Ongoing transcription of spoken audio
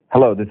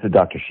Hello, this is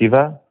Dr.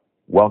 Shiva.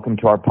 Welcome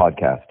to our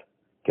podcast,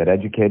 Get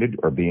Educated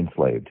or Be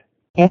Enslaved.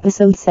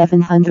 Episode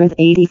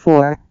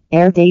 784,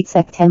 air date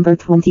September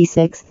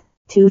 26,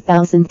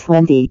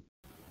 2020.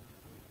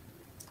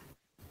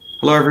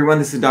 Hello, everyone.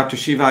 This is Dr.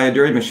 Shiva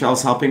Ayyadurai.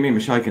 Michelle's helping me.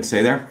 Michelle, you can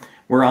stay there.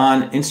 We're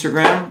on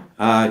Instagram,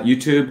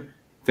 YouTube,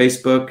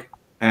 Facebook,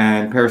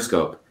 and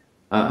Periscope.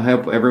 I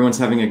hope everyone's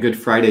having a good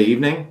Friday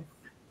evening.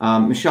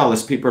 Michelle,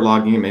 as people are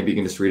logging in, maybe you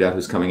can just read out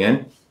who's coming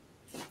in.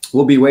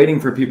 We'll be waiting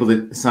for people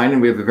to sign in.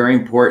 We have a very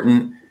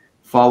important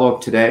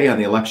follow-up today on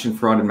the election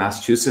fraud in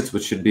Massachusetts,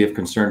 which should be of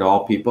concern to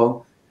all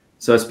people.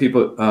 So as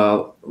people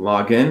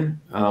log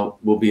in,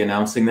 we'll be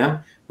announcing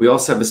them. We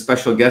also have a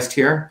special guest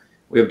here.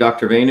 We have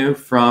Dr. Venu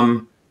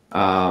from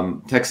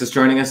Texas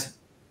joining us.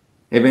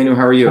 Hey, Venu,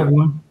 how are you? Hi,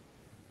 everyone.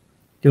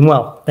 Doing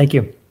well. Thank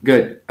you.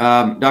 Good.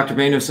 Dr.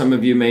 Venu, some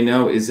of you may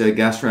know, is a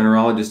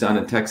gastroenterologist down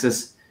in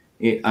Texas.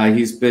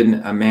 He's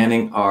been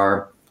manning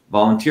our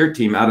volunteer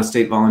team,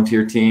 out-of-state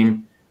volunteer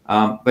team.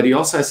 But he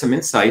also has some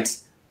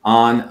insights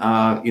on,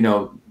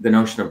 the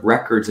notion of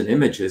records and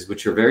images,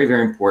 which are very,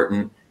 very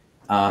important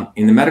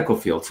in the medical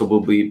field. So we'll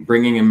be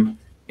bringing him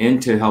in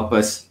to help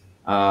us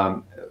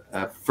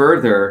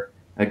further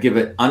give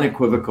an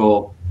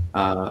unequivocal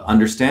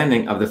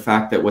understanding of the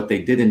fact that what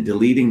they did in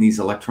deleting these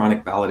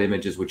electronic ballot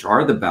images, which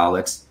are the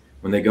ballots,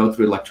 when they go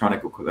through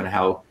electronic equipment,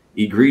 how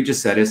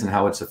egregious that is and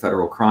how it's a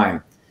federal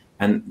crime,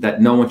 and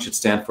that no one should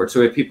stand for it. So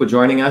we have people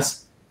joining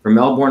us from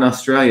Melbourne,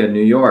 Australia,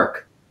 New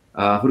York.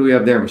 Who do we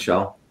have there,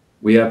 Michelle?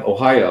 We have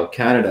Ohio,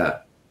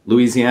 Canada,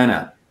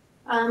 Louisiana.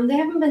 They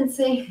haven't been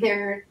saying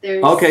their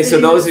Okay, so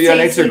those of you on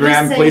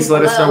Instagram, please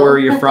let us know where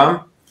you're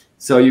from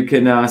so you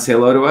can say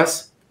hello to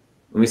us.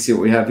 Let me see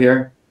what we have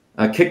here.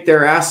 Kick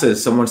their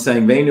asses. Someone's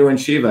saying Venu and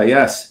Shiva.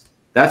 Yes,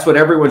 that's what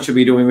everyone should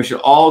be doing. We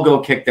should all go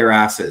kick their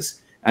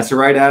asses. That's the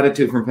right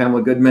attitude from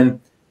Pamela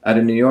Goodman out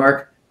of New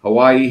York.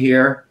 Hawaii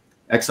here.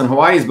 Excellent.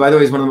 Hawaii is, by the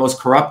way, is one of the most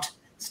corrupt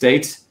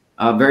states.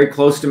 Very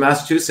close to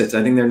Massachusetts.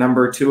 I think they're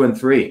number 2 and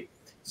 3.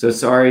 So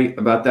sorry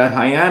about that.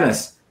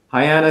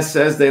 Hyannis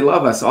says they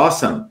love us.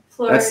 Awesome.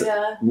 Florida. That's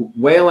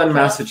Wayland,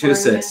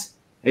 Massachusetts.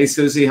 Hey,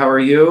 Susie, how are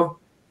you?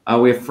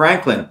 We have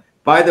Franklin.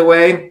 By the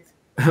way,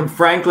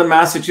 Franklin,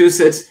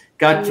 Massachusetts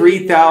got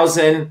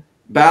 3,000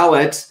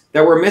 ballots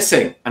that were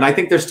missing. And I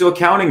think they're still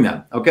counting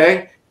them.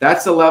 Okay.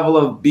 That's the level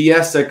of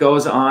BS that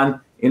goes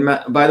on.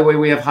 By the way,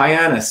 we have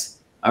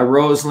Hyannis.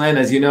 Roselyn,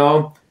 as you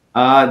know,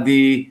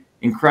 the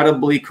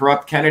incredibly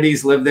corrupt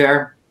Kennedys live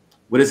there.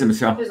 What is it,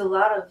 Michelle? There's a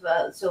lot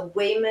of, so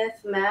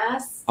Weymouth,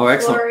 Mass. Oh,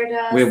 excellent.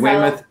 Florida. We have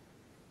Weymouth.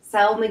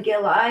 South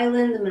Miguel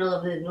Island, the middle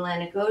of the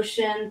Atlantic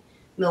Ocean.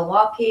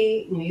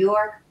 Milwaukee, New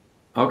York.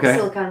 Okay.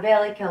 Silicon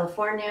Valley,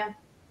 California.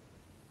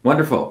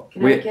 Wonderful.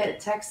 Connecticut,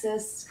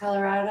 Texas,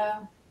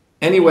 Colorado.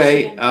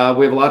 Anyway, Michigan.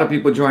 we have a lot of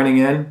people joining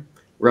in.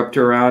 We're up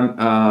to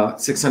around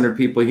 600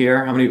 people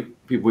here. How many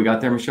people we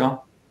got there,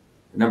 Michelle?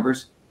 The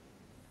numbers?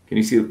 Can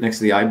you see next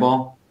to the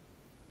eyeball?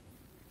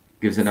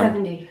 Gives a number.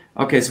 70.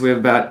 Okay, so we have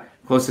about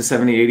close to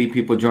 70, 80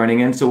 people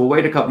joining in. So we'll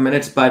wait a couple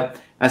minutes. But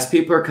as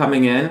people are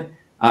coming in,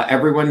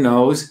 everyone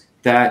knows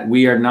that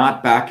we are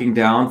not backing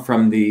down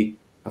from the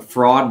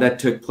fraud that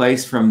took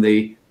place, from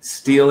the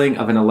stealing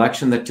of an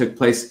election that took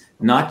place,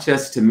 not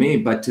just to me,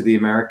 but to the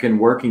American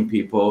working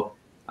people,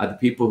 the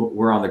people who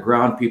were on the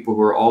ground, people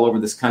who are all over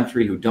this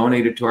country who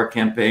donated to our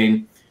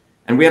campaign.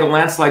 And we had a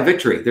landslide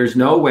victory. There's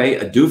no way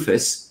a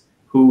doofus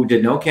who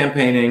did no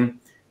campaigning,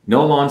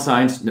 no lawn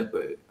signs,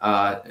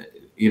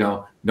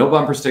 no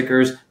bumper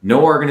stickers,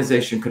 no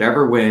organization could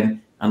ever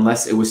win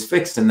unless it was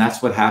fixed. And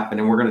that's what happened.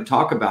 And we're going to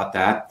talk about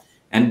that.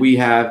 And we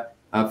have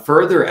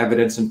further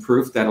evidence and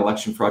proof that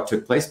election fraud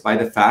took place by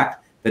the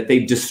fact that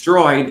they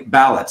destroyed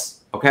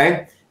ballots.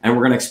 Okay. And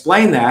we're going to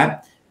explain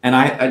that. And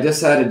I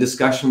just had a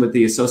discussion with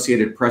the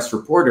Associated Press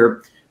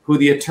reporter who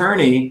the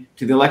attorney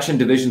to the Election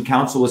Division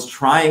Council was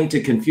trying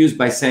to confuse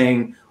by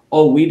saying,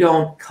 oh, we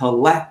don't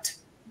collect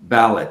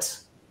ballot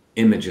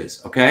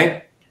images.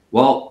 Okay.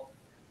 Well,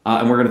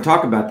 and we're going to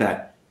talk about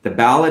that. The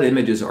ballot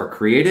images are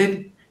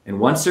created. And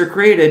once they're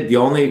created, the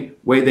only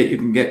way that you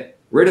can get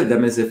rid of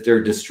them is if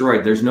they're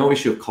destroyed. There's no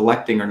issue of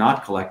collecting or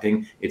not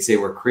collecting. It's they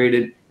were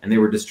created and they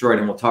were destroyed.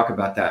 And we'll talk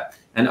about that.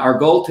 And our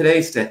goal today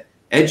is to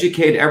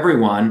educate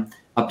everyone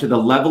up to the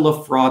level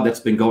of fraud that's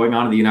been going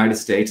on in the United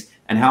States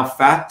and how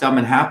fat, dumb,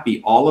 and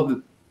happy all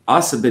of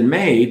us have been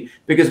made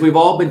because we've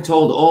all been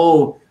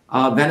told,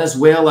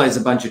 Venezuela is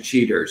a bunch of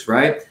cheaters,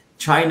 right?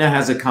 China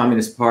has a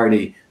communist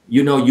party.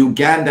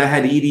 Uganda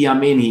had Idi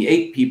Amin. He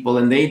ate people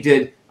and they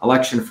did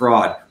election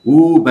fraud.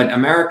 But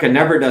America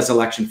never does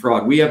election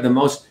fraud. We have the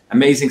most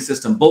amazing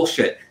system.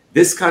 Bullshit.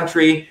 This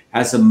country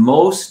has the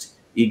most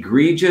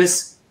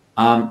egregious,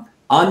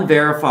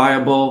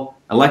 unverifiable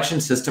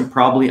election system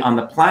probably on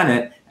the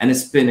planet. And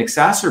it's been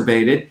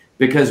exacerbated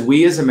because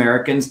we as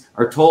Americans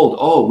are told,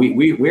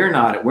 we're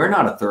not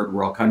a third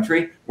world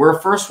country. We're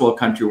a first world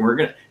country.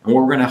 And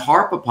we're going to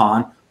harp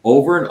upon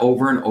over and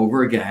over and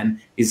over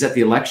again is that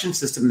the election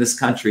system in this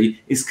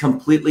country is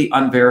completely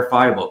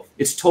unverifiable.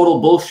 It's total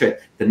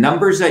bullshit. The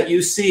numbers that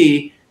you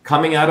see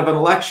coming out of an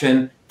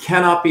election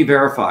cannot be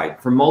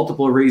verified for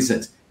multiple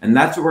reasons. And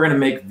that's what we're going to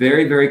make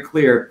very, very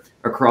clear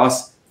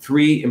across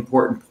 3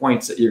 important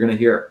points that you're going to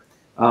hear.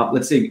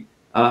 Let's see.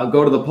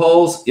 Go to the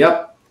polls.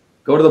 Yep.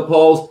 Go to the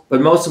polls.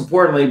 But most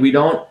importantly, we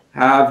don't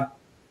have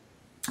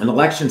an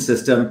election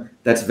system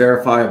that's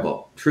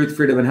verifiable. Truth,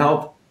 freedom, and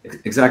health.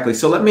 Exactly.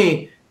 So let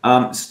me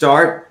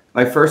start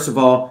by, first of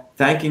all,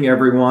 thanking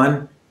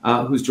everyone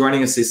who's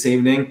joining us this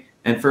evening.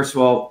 And first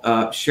of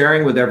all,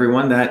 sharing with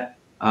everyone that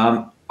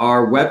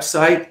our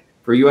website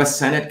for U.S.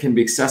 Senate can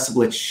be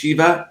accessible at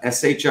Shiva,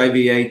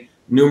 SHIVA,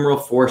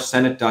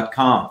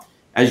 #4senate.com.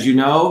 As you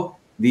know,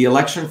 the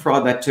election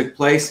fraud that took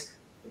place,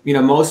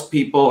 most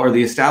people or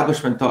the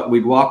establishment thought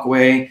we'd walk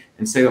away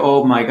and say,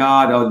 oh my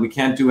God, we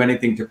can't do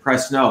anything to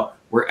press. No,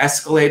 we're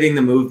escalating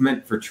the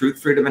movement for truth,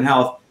 freedom, and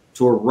health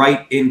to a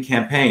write-in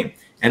campaign.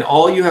 And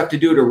all you have to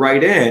do to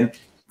write in,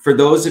 for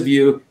those of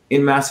you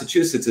in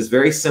Massachusetts, is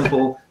very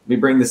simple. Let me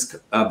bring this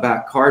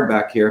card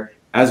back here.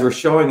 As we're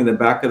showing in the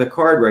back of the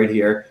card right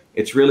here,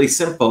 it's really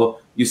simple.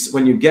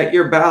 When you get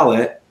your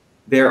ballot,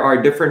 there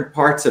are different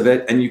parts of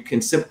it, and you can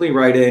simply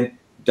write in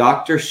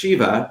Dr.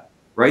 Shiva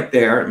right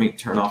there. Let me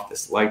turn off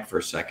this light for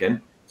a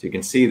second so you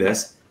can see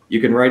this.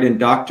 You can write in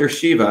Dr.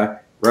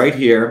 Shiva right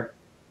here,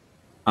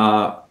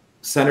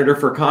 Senator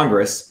for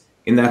Congress,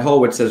 in that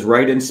hole which says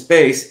write in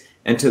space,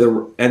 and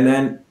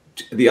then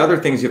the other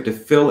things you have to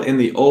fill in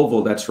the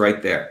oval that's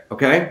right there.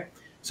 Okay?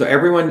 So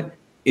everyone,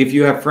 if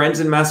you have friends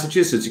in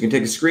Massachusetts, you can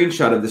take a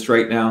screenshot of this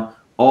right now.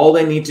 All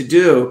they need to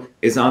do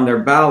is on their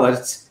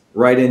ballots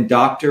write in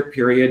Dr.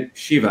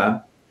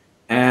 Shiva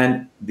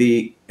and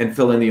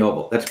fill in the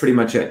oval. That's pretty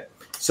much it.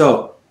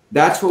 So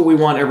that's what we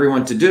want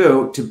everyone to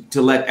do,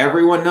 to let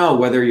everyone know,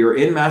 whether you're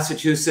in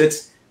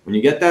Massachusetts, when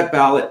you get that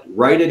ballot,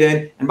 write it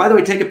in. And by the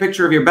way, take a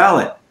picture of your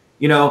ballot.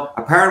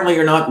 Apparently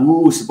you're not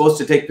supposed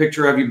to take a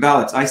picture of your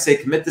ballots. I say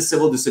commit to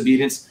civil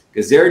disobedience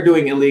because they're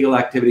doing illegal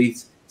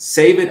activities.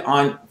 Save it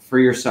on for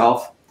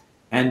yourself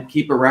and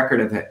keep a record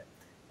of it.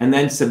 And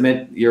then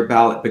submit your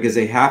ballot because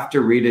they have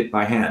to read it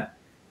by hand.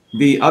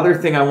 The other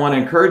thing I want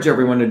to encourage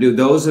everyone to do,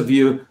 those of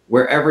you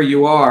wherever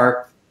you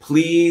are,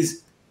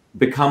 please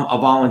become a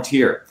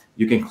volunteer.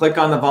 You can click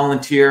on the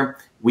volunteer.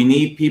 We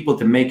need people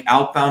to make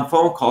outbound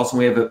phone calls, and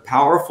we have a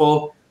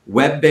powerful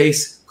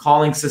web-based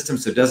calling system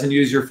so it doesn't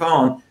use your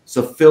phone.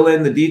 So fill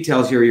in the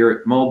details here,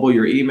 your mobile,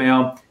 your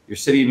email, your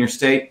city and your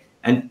state,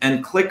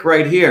 and click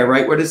right here,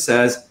 right where it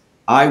says,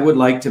 I would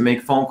like to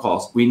make phone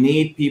calls. We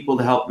need people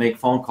to help make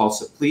phone calls.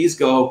 So please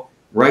go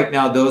right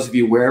now, those of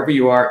you wherever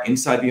you are,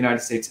 inside the United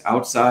States,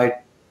 outside,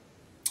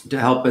 to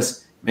help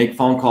us make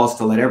phone calls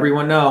to let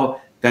everyone know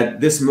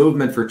that this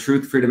movement for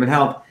truth, freedom, and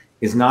health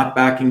is not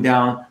backing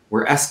down.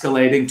 We're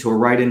escalating to a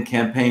write-in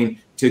campaign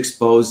to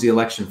expose the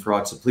election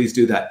fraud. So please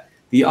do that.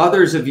 The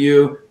others of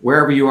you,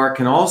 wherever you are,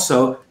 can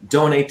also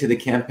donate to the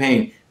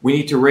campaign. We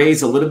need to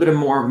raise a little bit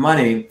more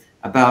money,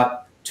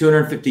 about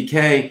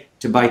 $250K,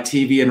 to buy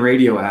TV and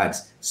radio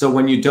ads. So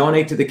when you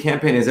donate to the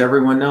campaign, as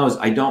everyone knows,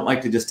 I don't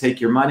like to just take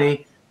your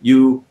money.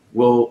 You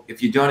will,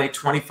 if you donate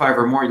 25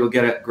 or more, you'll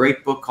get a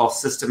great book called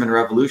System and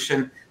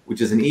Revolution,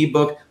 which is an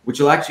ebook, which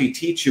will actually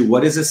teach you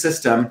what is a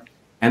system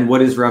and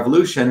what is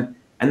revolution.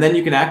 And then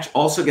you can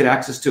also get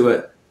access to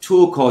a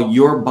tool called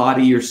Your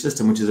Body, Your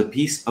System, which is a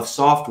piece of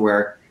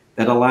software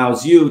that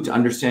allows you to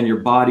understand your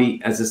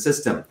body as a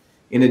system.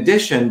 In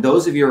addition,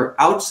 those of you who are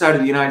outside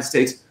of the United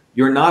States,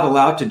 you're not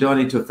allowed to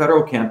donate to a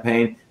federal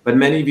campaign, but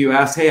many of you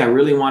ask, hey, I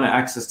really want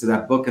access to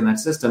that book and that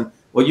system.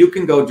 Well, you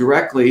can go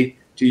directly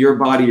to Your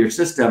Body, Your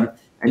System,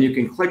 and you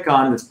can click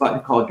on this button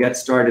called Get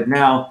Started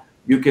Now.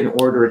 You can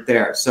order it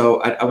there.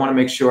 So I want to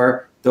make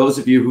sure those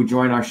of you who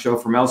join our show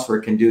from elsewhere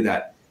can do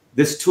that.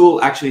 This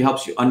tool actually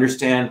helps you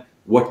understand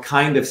what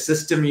kind of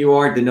system you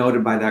are,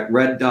 denoted by that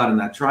red dot and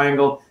that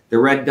triangle. The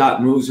red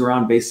dot moves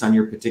around based on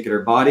your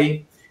particular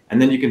body.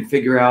 And then you can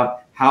figure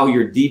out how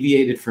you're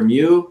deviated from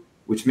you,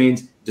 which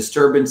means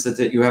disturbances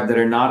that you have that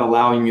are not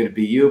allowing you to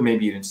be you.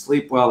 Maybe you didn't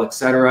sleep well,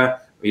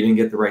 etc., or you didn't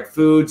get the right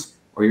foods,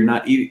 or you're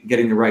not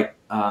getting the right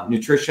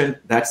nutrition.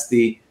 That's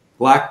the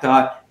black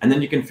dot. And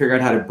then you can figure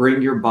out how to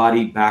bring your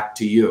body back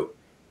to you.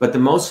 But the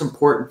most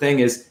important thing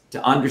is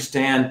to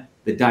understand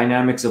the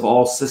dynamics of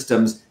all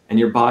systems, and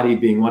your body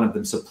being one of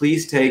them. So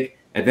please take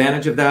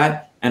advantage of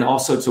that. And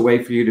also it's a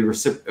way for you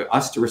to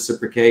us to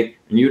reciprocate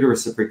and you to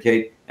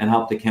reciprocate and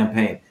help the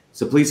campaign.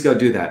 So please go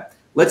do that.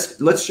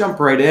 Let's jump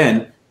right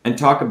in and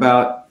talk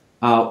about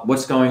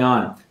what's going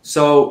on.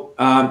 So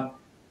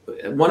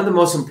one of the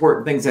most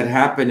important things that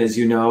happened, as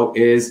you know,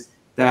 is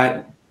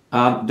that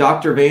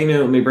Dr.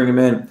 Venu, let me bring him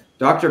in.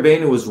 Dr.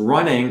 Venu was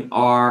running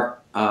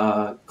our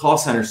call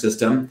center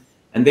system,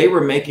 and they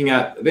were making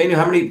out, Venu,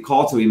 how many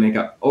calls did we make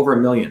up? Over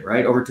 1 million,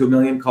 right? Over 2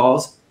 million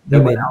calls? We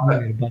made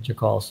a bunch of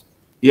calls.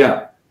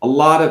 Yeah, a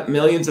lot of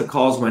millions of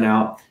calls went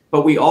out.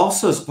 But we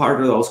also, as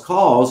part of those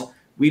calls,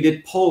 we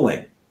did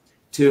polling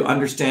to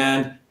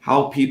understand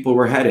how people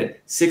were headed.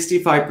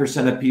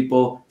 65% of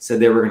people said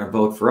they were going to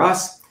vote for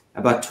us.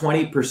 About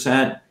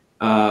 20%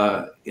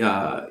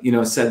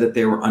 said that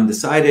they were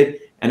undecided.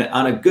 And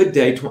on a good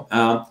day,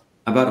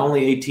 about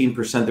only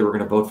 18% that were going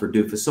to vote for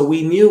Doofus. So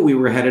we knew we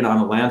were headed on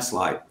a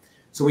landslide.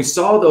 So we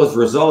saw those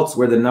results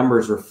where the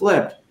numbers were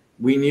flipped.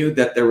 We knew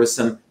that there was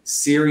some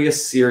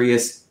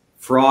serious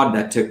fraud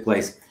that took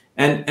place.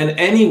 And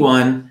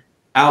anyone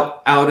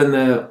out in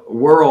the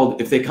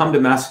world, if they come to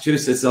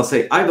Massachusetts, they'll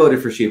say, I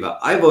voted for Shiva.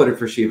 I voted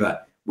for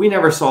Shiva. We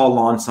never saw a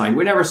lawn sign.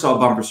 We never saw a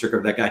bumper sticker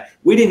of that guy.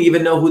 We didn't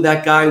even know who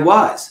that guy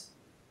was.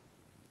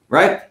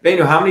 Right? They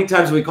knew how many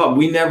times we called.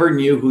 We never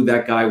knew who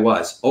that guy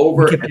was.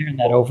 We kept hearing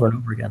that over and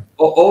over again.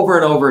 Over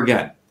and over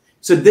again.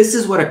 So this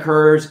is what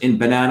occurs in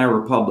banana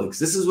republics.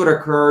 This is what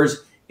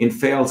occurs in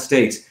failed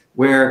states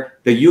where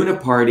the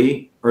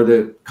Uniparty or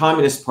the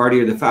Communist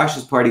Party or the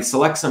Fascist Party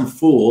selects some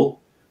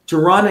fool to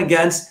run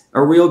against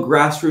a real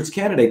grassroots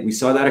candidate. We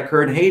saw that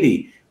occur in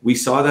Haiti. We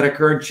saw that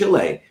occur in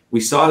Chile. We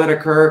saw that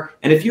occur.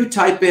 And if you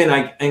type in,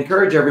 I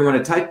encourage everyone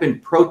to type in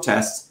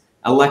protests,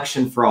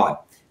 election fraud.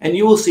 And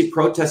you will see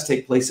protests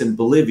take place in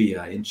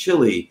Bolivia, in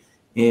Chile,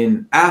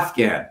 in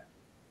Afghan,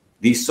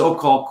 these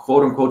so-called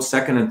quote unquote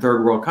second and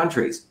third world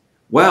countries.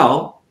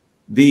 Well,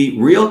 the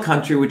real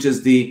country, which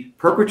is the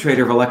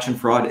perpetrator of election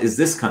fraud, is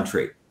this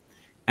country.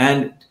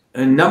 And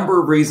a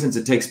number of reasons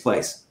it takes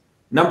place.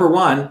 Number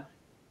one,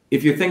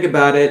 if you think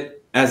about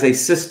it as a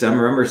system,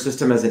 remember a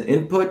system as an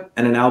input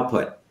and an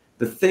output.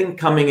 The thing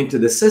coming into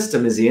the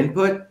system is the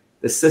input.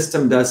 The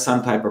system does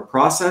some type of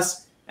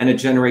process and it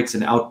generates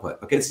an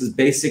output. Okay, this is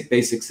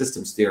basic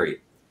systems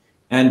theory.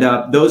 And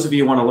those of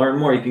you who want to learn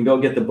more, you can go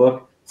get the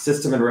book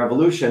System and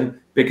Revolution,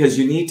 because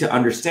you need to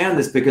understand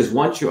this, because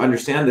once you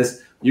understand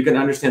this, you can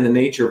understand the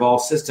nature of all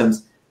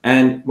systems.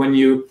 And when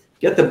you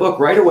get the book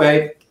right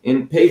away,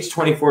 in page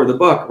 24 of the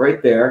book,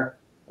 right there,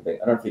 okay,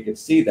 I don't know if you can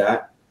see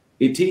that,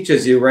 it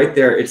teaches you right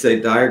there, it's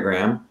a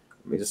diagram.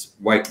 Let me just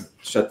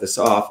shut this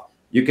off.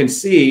 You can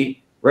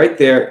see right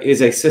there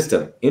is a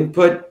system,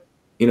 input,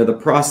 the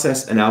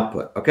process and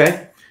output,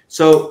 okay?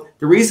 So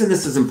the reason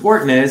this is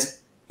important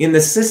is in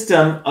the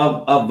system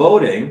of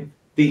voting,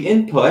 the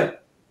input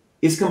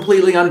is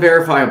completely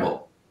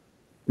unverifiable.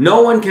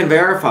 No one can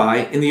verify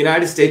in the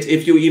United States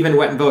if you even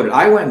went and voted.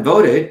 I went and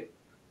voted.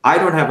 I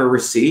don't have a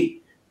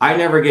receipt. I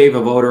never gave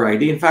a voter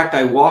ID. In fact,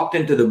 I walked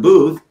into the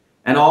booth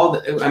and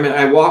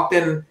I walked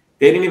in,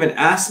 they didn't even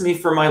ask me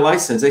for my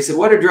license. They said,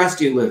 what address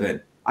do you live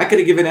in? I could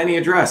have given any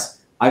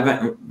address. I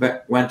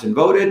went and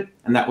voted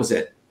and that was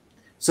it.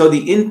 So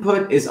the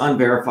input is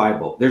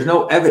unverifiable. There's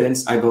no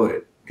evidence I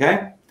voted,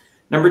 okay?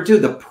 Number two,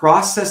 the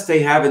process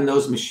they have in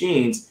those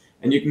machines,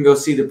 and you can go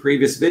see the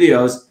previous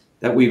videos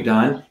that we've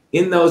done.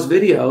 In those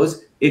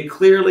videos, it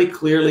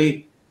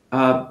clearly,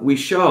 we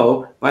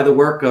show by the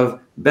work of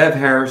Bev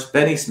Harris,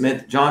 Benny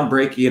Smith, John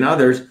Brakey, and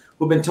others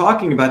who've been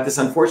talking about this.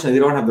 Unfortunately, they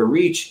don't have the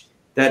reach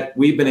that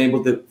we've been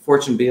able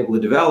to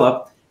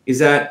develop, is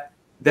that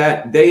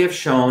they have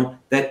shown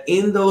that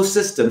in those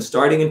systems,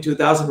 starting in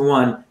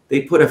 2001,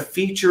 they put a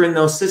feature in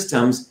those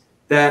systems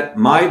that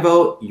my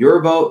vote,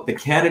 your vote, the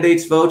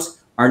candidates'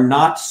 votes are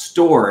not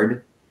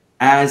stored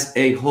as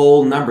a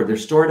whole number. They're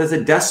stored as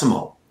a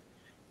decimal.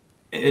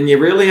 And you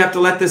really have to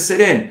let this sit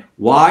in.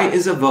 Why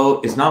is a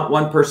vote is not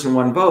one person,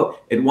 one vote.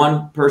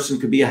 One person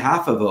could be a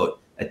half a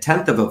vote, a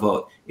tenth of a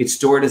vote. It's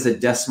stored as a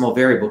decimal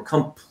variable,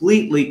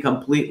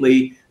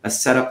 completely a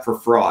setup for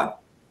fraud.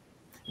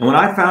 And when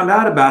I found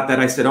out about that,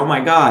 I said, oh my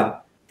God,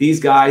 these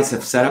guys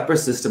have set up a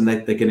system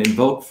that they can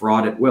invoke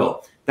fraud at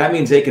will. That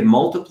means they can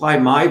multiply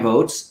my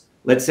votes.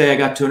 Let's say I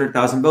got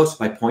 200,000 votes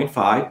by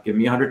 0.5, give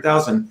me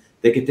 100,000.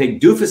 They could take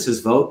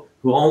Doofus's vote,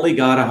 who only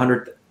got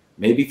 100,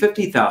 maybe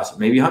 50,000,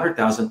 maybe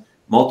 100,000,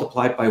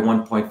 multiplied by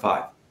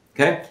 1.5.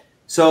 Okay.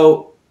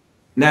 So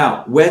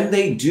now when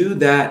they do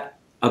that,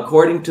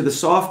 according to the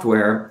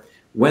software,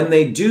 when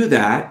they do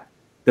that,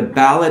 the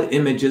ballot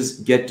images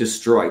get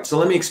destroyed. So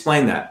let me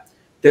explain that.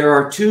 There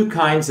are two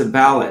kinds of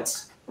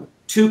ballots.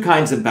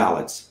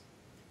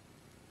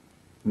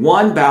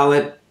 One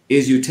ballot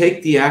is you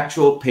take the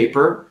actual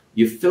paper,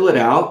 you fill it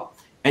out,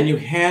 and you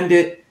hand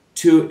it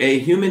to a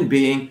human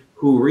being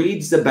who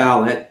reads the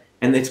ballot,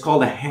 and it's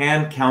called a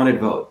hand-counted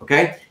vote,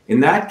 okay? In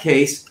that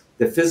case,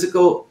 the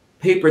physical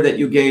paper that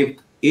you gave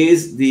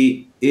is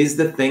the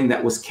thing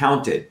that was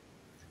counted,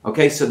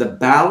 okay? So the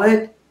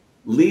ballot,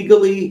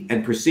 legally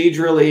and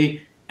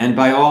procedurally and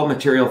by all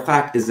material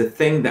fact, is the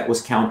thing that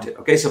was counted,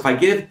 okay? So if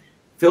I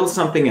fill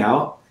something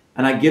out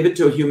and I give it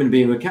to a human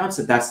being who counts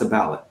it, that's the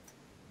ballot.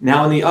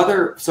 Now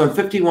so in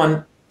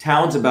 51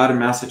 towns about in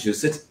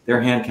Massachusetts, they're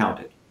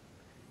hand-counted.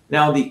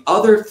 Now the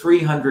other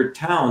 300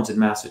 towns in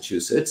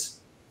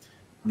Massachusetts,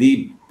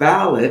 the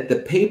ballot, the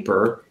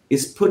paper,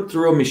 is put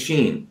through a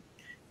machine.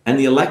 And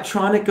the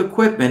electronic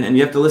equipment, and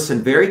you have to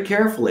listen very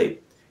carefully,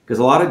 because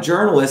a lot of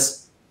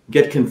journalists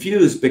get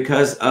confused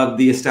because of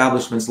the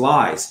establishment's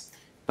lies.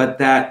 But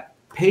that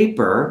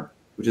paper,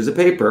 which is a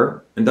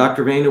paper, and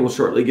Dr. Vena will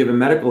shortly give a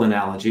medical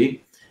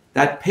analogy,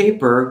 that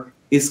paper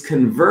is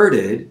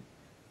converted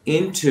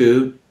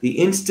into, the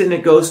instant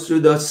it goes through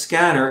the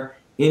scanner,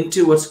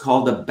 into what's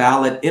called a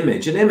ballot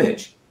image. An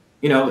image,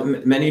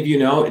 many of you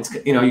know, it's,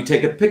 you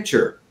take a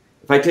picture.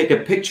 If I take a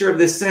picture of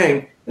this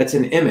thing, that's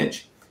an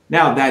image.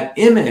 Now that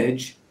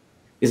image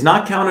is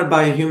not counted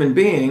by a human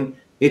being,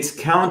 it's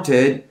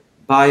counted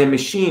by a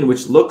machine,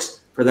 which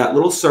looks for that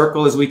little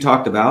circle as we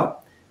talked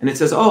about. And it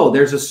says, oh,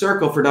 there's a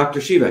circle for Dr.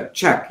 Shiva.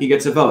 Check, he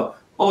gets a vote.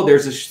 Oh,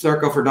 there's a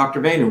circle for Dr.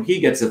 Venu. He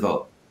gets a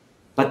vote.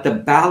 But the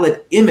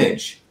ballot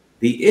image,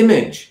 the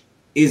image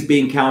is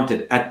being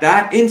counted. At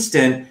that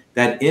instant,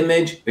 that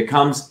image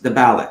becomes the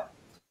ballot.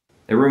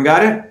 Everyone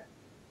got it?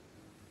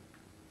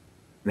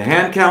 The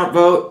hand count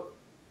vote,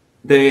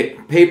 the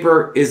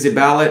paper is the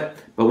ballot.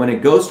 But when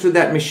it goes through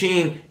that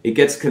machine, it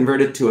gets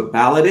converted to a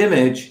ballot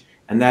image.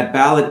 And that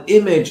ballot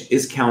image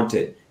is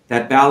counted.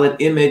 That ballot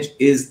image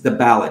is the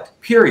ballot,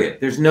 period.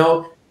 There's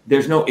no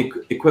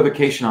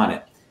equivocation on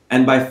it.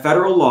 And by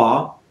federal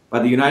law, by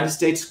the United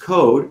States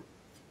Code,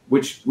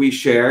 which we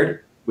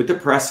shared with the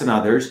press and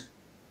others,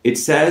 it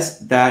says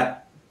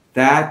that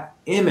that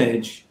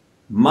image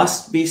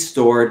must be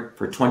stored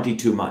for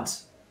 22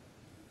 months.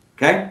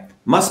 Okay?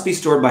 Must be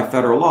stored by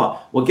federal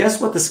law. Well,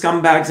 guess what the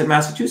scumbags in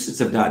Massachusetts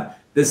have done?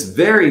 This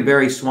very,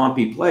 very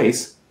swampy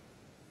place,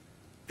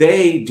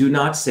 they do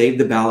not save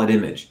the ballot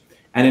image.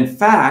 And in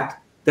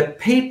fact, the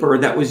paper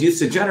that was used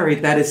to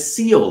generate that is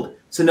sealed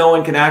so no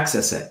one can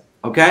access it.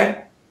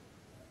 Okay?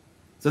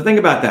 So think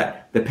about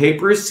that. The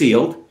paper is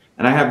sealed,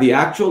 and I have the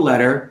actual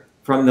letter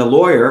from the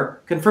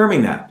lawyer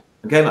confirming that.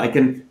 Okay, I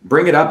can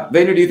bring it up.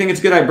 Vayner, do you think it's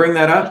good I bring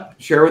that up?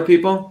 Share with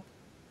people?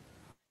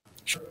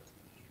 Sure.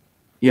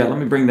 Yeah, let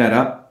me bring that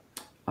up.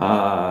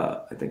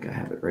 I think I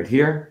have it right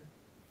here.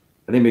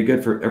 I think it'd be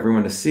good for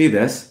everyone to see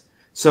this.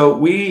 So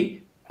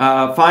we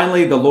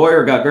finally, the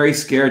lawyer got very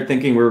scared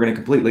thinking we were going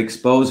to completely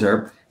expose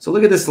her. So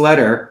look at this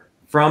letter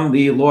from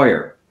the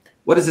lawyer.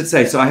 What does it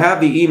say? So I have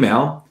the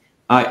email.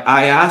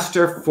 I asked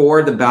her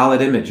for the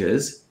ballot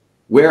images.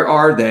 Where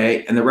are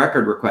they? And the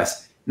record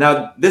request.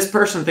 Now, this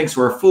person thinks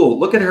we're a fool.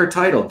 Look at her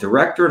title,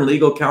 Director and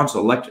Legal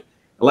Counsel,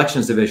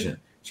 Elections Division.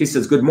 She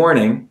says, good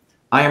morning.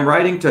 I am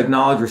writing to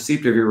acknowledge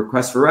receipt of your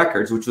request for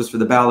records, which was for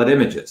the ballot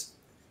images.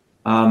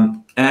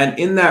 And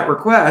in that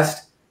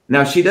request,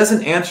 now she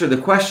doesn't answer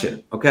the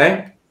question,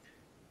 okay?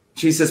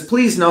 She says,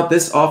 please note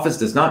this office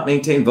does not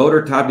maintain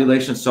voter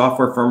tabulation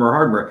software, firmware, or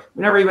hardware.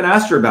 We never even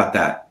asked her about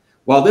that.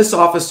 While this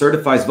office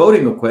certifies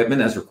voting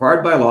equipment as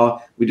required by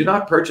law, we do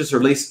not purchase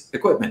or lease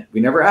equipment. We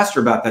never asked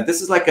her about that.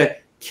 This is like a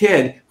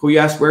kid who you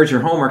ask, where's your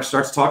homework,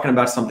 starts talking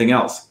about something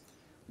else.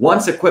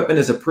 Once equipment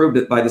is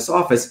approved by this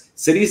office,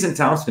 cities and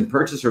towns can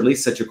purchase or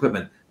lease such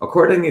equipment.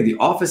 Accordingly, the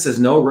office has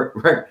no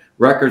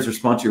records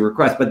response to your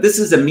request. But this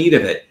is the meat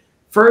of it.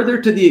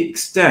 Further, to the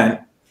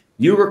extent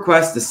you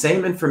request the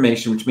same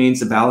information, which means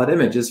the ballot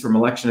images from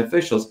election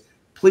officials,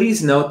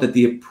 please note that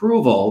the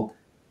approval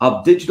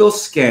of digital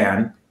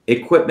scan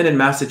equipment in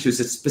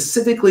Massachusetts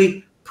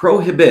specifically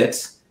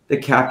prohibits the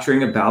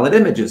capturing of ballot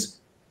images.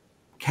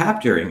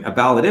 Capturing a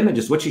ballot image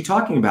is what she's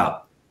talking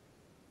about.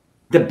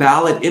 The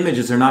ballot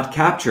images are not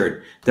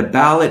captured. The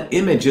ballot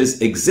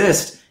images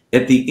exist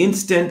at the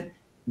instant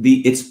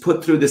it's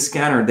put through the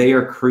scanner. They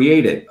are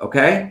created,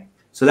 okay?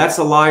 So that's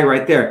a lie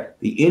right there.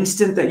 The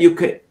instant that you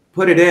could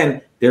put it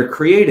in, they're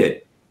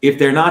created. If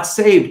they're not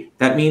saved,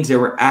 that means they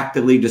were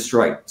actively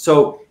destroyed.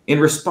 So in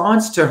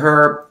response to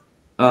her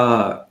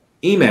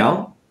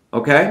email,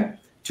 okay,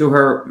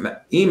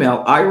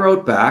 I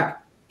wrote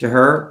back to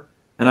her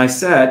and I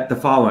said the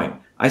following.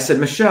 I said,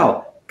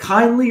 Michelle,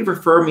 kindly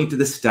refer me to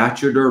the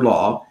statute or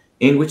law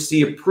in which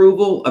the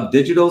approval of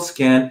digital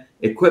scan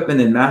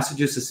equipment in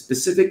Massachusetts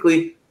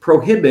specifically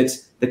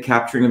prohibits the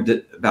capturing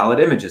of ballot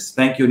images.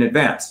 Thank you in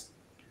advance.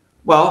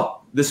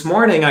 Well, this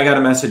morning I got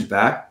a message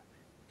back.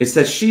 It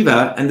says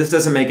Shiva, and this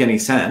doesn't make any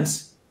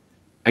sense.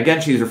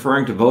 Again, she's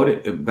referring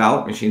to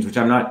ballot machines, which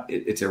I'm not,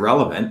 it's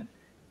irrelevant.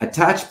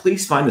 Attached,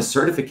 please find the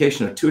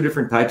certification of 2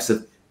 different types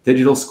of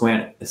digital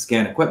scan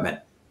equipment.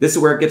 This is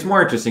where it gets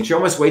more interesting. She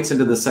almost waits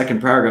into the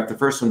second paragraph. The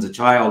first one's a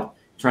child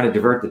trying to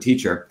divert the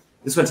teacher.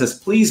 This one says,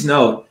 please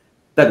note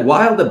that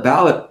while the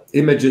ballot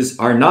images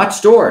are not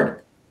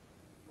stored,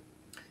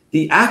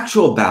 the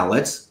actual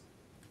ballots,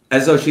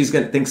 as though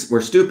thinks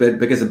we're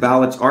stupid because the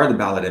ballots are the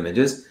ballot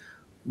images,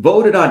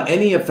 voted on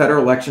any of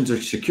federal elections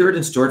are secured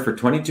and stored for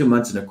 22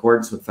 months in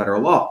accordance with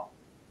federal law.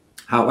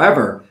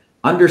 However,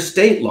 under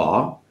state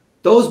law,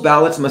 those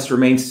ballots must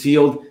remain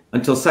sealed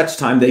until such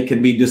time they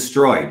can be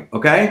destroyed,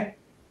 okay?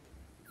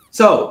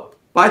 So,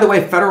 by the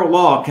way, federal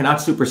law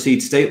cannot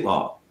supersede state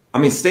law. I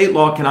mean, state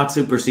law cannot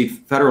supersede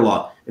federal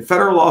law. If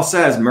federal law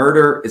says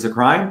murder is a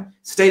crime,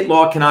 state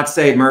law cannot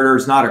say murder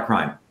is not a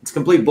crime. It's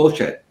complete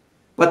bullshit.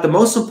 But the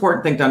most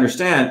important thing to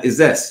understand is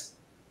this,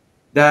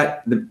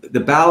 that the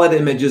ballot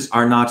images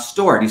are not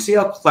stored. You see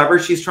how clever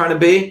she's trying to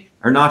be?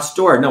 Are not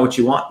stored. No,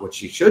 what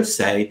she should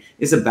say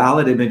is the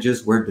ballot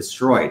images were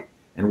destroyed.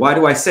 And why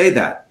do I say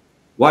that?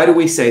 Why do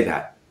we say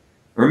that?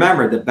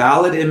 Remember, the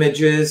ballot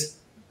images,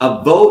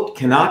 a vote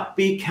cannot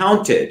be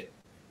counted.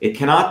 It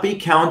cannot be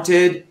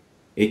counted.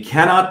 It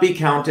cannot be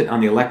counted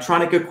on the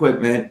electronic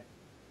equipment.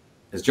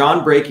 As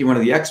John Brakey, one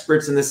of the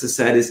experts in this, has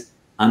said, is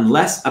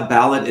unless a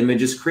ballot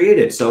image is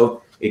created.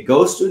 So it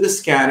goes through the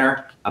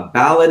scanner. A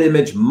ballot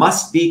image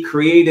must be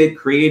created.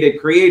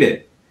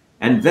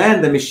 And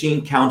then the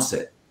machine counts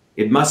it.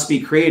 It must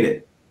be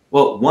created.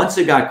 Well, once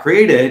it got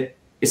created,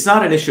 it's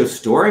not an issue of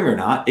storing or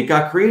not. It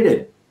got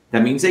created.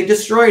 That means they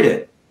destroyed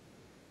it.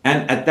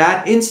 And at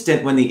that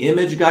instant, when the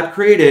image got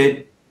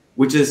created,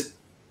 which is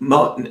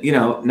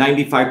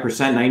 95%,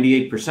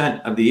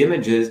 98% of the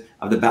images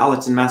of the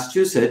ballots in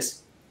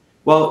Massachusetts,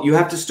 well, you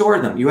have to store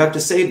them. You have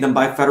to save them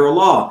by federal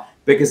law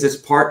because it's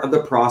part of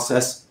the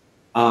process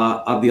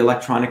of the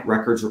electronic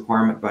records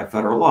requirement by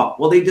federal law.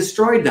 Well, they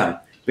destroyed them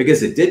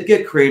because it did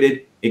get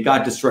created. It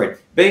got destroyed.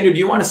 Venu, do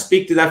you want to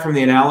speak to that from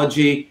the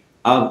analogy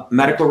of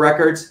medical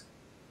records?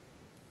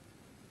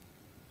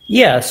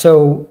 Yeah.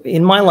 So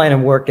in my line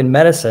of work in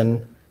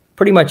medicine,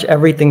 pretty much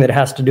everything that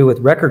has to do with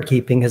record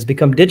keeping has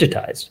become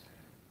digitized.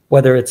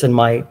 Whether it's in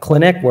my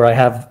clinic where I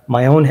have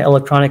my own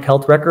electronic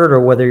health record, or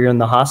whether you're in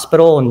the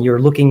hospital and you're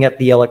looking at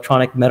the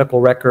electronic medical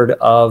record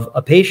of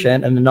a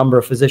patient and the number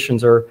of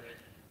physicians are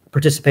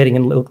participating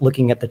in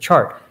looking at the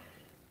chart.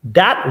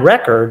 That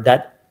record,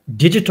 that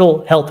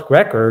digital health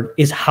record,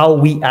 is how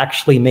we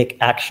actually make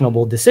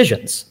actionable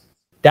decisions.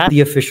 That's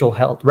the official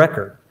health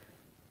record.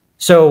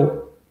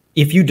 So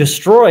if you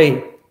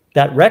destroy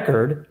that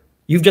record,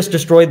 you've just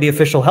destroyed the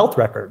official health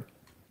record.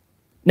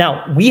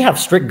 Now, we have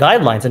strict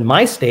guidelines. In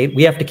my state,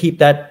 we have to keep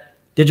that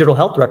digital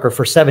health record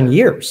for 7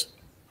 years.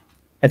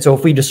 And so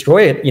if we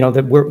destroy it,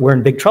 that we're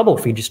in big trouble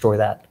if we destroy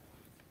that.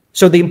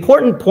 So the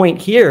important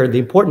point here, the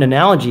important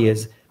analogy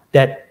is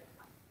that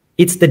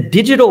it's the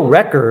digital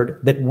record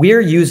that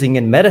we're using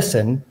in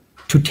medicine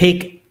to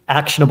take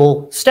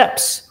actionable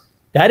steps.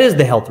 That is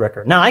the health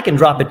record. Now, I can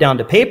drop it down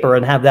to paper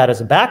and have that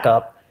as a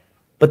backup,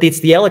 but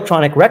it's the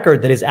electronic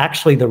record that is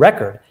actually the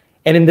record.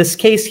 And in this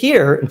case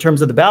here, in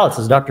terms of the ballots,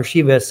 as Dr.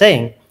 Shiva is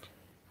saying,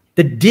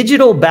 the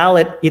digital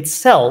ballot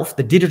itself,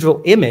 the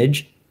digital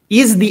image,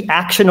 is the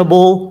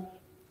actionable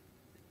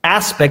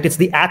aspect. It's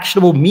the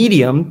actionable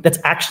medium that's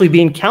actually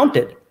being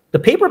counted. The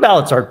paper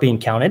ballots aren't being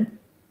counted.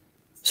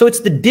 So it's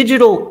the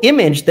digital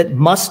image that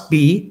must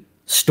be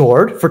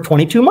stored for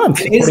 22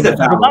 months. It is the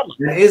ballot.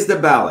 It is the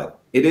ballot.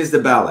 It is the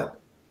ballot.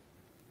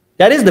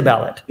 That is the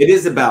ballot. It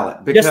is the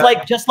ballot.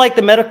 Just like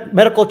the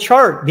medical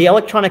chart, the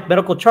electronic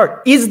medical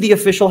chart is the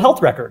official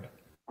health record.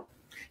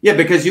 Yeah,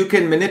 because you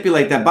can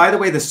manipulate that. By the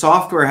way, the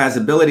software has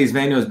abilities,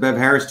 Venu, as Bev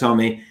Harris told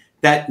me,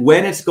 that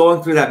when it's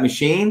going through that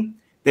machine,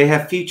 they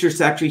have features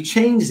to actually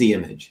change the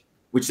image,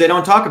 which they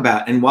don't talk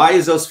about. And why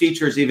is those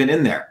features even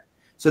in there?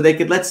 So they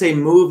could, let's say,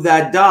 move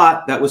that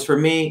dot that was for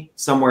me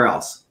somewhere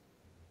else.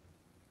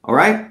 All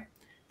right?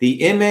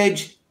 The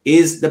image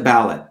is the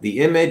ballot.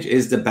 The image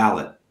is the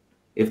ballot.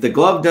 If the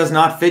glove does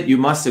not fit, you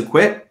must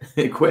acquit.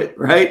 Quit,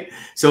 right?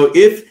 So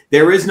if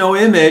there is no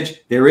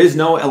image, there is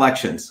no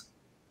elections.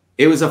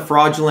 It was a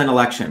fraudulent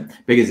election.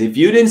 Because if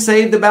you didn't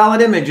save the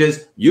ballot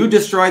images, you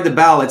destroyed the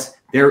ballots,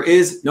 there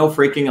is no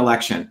freaking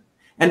election.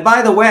 And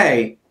by the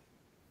way,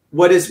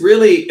 what is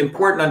really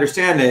important to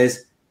understand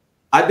is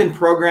I've been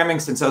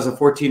programming since I was a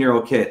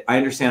 14-year-old kid. I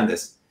understand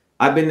this.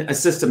 I've been a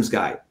systems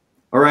guy.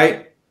 All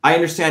right? I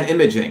understand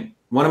imaging.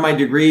 One of my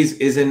degrees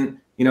is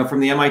from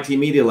the MIT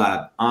Media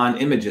Lab on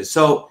images.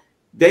 So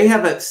they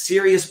have a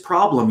serious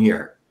problem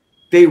here.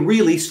 They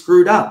really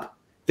screwed up.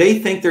 They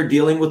think they're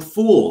dealing with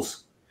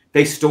fools.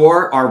 They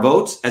store our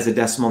votes as a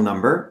decimal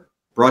number,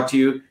 brought to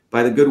you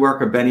by the good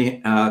work of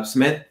Benny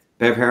Smith,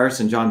 Bev Harris,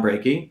 and John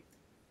Brakey.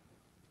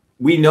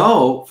 We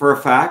know for a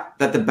fact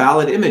that the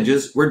ballot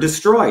images were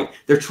destroyed.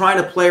 They're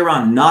trying to play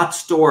around, not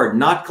stored,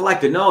 not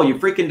collected. No, you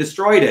freaking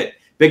destroyed it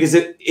because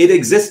it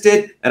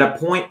existed at a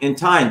point in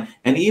time.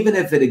 And even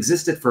if it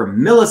existed for a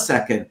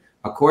millisecond,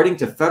 according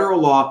to federal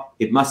law,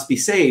 it must be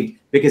saved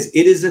because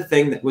it is a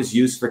thing that was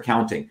used for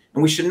counting.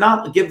 And we should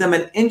not give them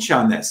an inch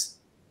on this.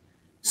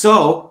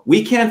 So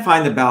we can't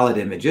find the ballot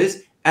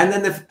images. And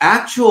then the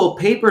actual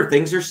paper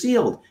things are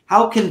sealed.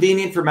 How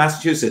convenient for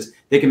Massachusetts.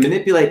 They can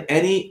manipulate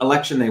any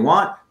election they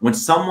want when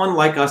someone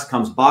like us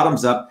comes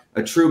bottoms up,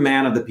 a true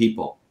man of the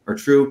people or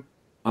true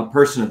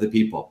person of the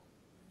people.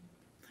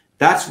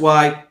 That's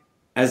why,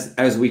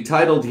 as we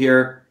titled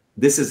here,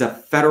 this is a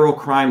federal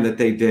crime that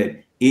they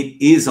did.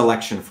 It is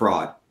election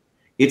fraud.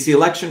 It's the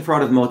election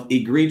fraud of the most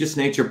egregious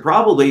nature,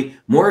 probably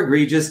more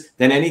egregious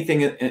than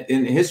anything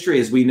in history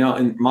as we know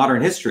in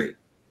modern history.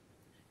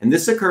 And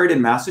this occurred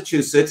in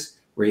Massachusetts,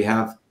 where you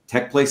have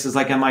tech places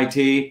like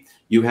MIT,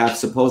 you have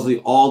supposedly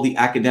all the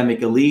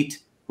academic elite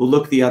who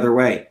look the other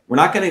way. We're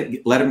not going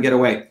to let them get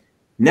away.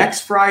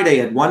 Next Friday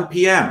at 1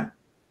 p.m.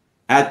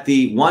 at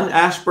the 1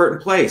 Ashburton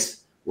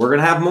Place, we're going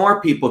to have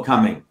more people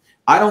coming.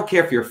 I don't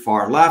care if you're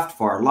far left,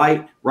 far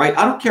right.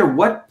 I don't care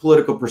what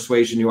political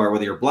persuasion you are,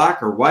 whether you're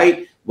black or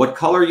white, what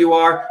color you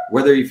are,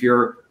 whether if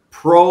you're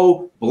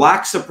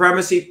pro-black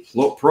supremacy,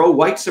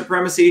 pro-white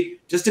supremacy,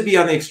 just to be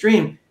on the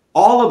extreme.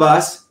 All of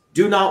us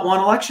do not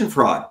want election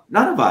fraud.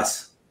 None of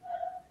us.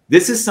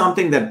 This is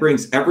something that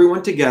brings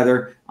everyone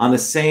together on the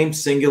same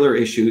singular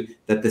issue,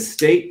 that the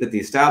state, that the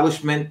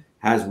establishment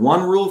has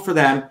one rule for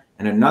them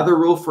and another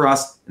rule for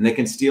us, and they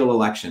can steal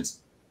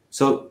elections.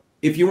 So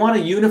if you want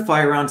to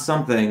unify around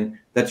something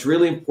that's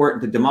really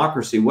important to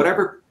democracy,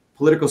 whatever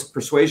political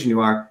persuasion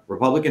you are,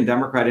 Republican,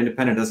 Democrat,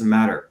 Independent, doesn't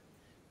matter.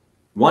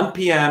 1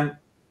 p.m.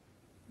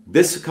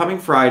 this coming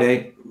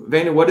Friday.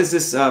 Venu, what is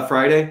this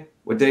Friday?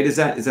 What date is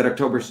that? Is that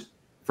October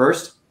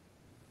 1st?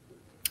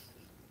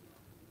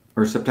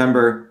 or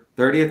September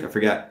 30th, I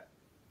forget.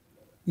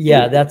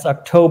 Yeah, that's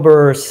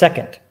October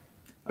 2nd.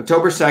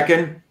 October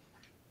 2nd,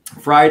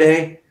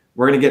 Friday.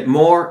 We're going to get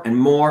more and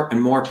more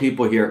and more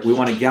people here. We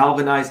want to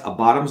galvanize a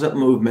bottoms-up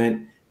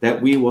movement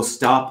that we will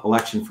stop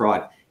election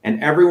fraud.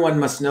 And everyone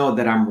must know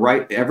that I'm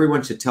right.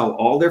 Everyone should tell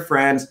all their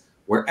friends,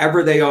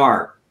 wherever they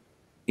are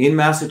in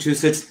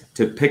Massachusetts,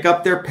 to pick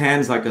up their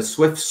pens like a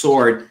swift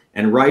sword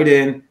and write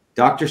in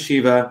Dr.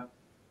 Shiva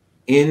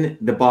in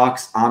the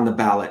box on the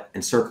ballot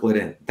and circle it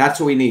in. That's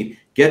what we need.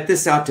 Get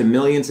this out to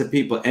millions of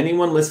people.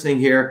 Anyone listening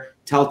here,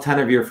 tell 10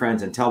 of your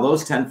friends, and tell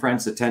those 10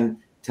 friends to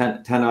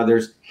 10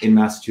 others in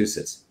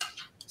Massachusetts.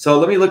 So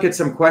let me look at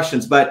some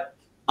questions. But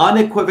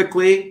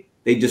unequivocally,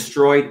 they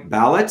destroyed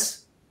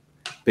ballots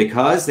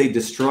because they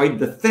destroyed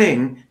the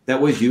thing that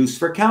was used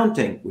for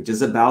counting, which is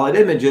the ballot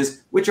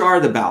images, which are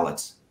the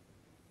ballots.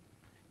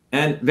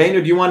 And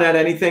Venu, do you want to add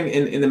anything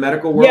in the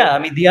medical world? Yeah, I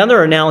mean, the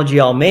other analogy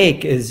I'll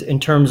make is in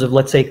terms of,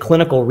 let's say,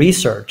 clinical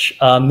research.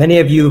 Many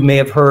of you may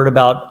have heard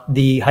about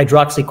the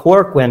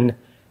hydroxychloroquine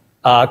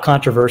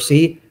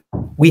controversy.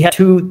 We had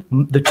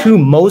the two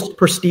most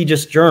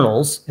prestigious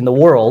journals in the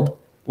world,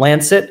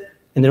 Lancet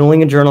and the New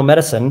England Journal of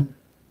Medicine,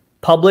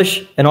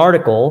 publish an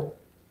article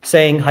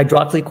saying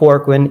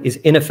hydroxychloroquine is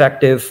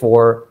ineffective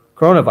for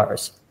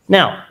coronavirus.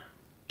 Now,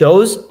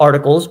 those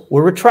articles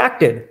were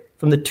retracted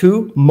from the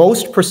two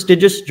most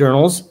prestigious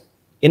journals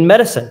in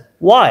medicine.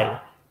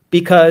 Why?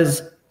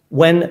 Because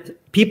when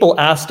people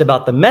asked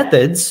about the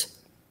methods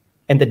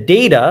and the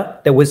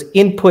data that was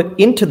input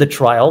into the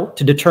trial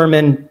to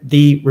determine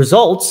the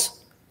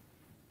results,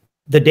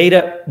 the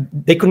data,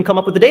 they couldn't come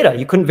up with the data.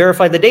 You couldn't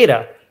verify the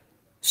data.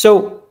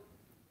 So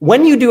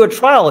when you do a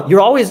trial, you're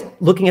always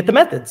looking at the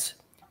methods.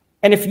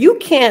 And if you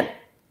can't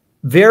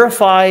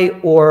verify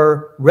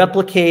or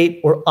replicate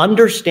or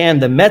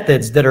understand the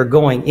methods that are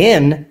going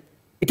in,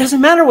 it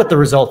doesn't matter what the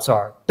results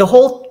are. The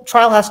whole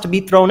trial has to be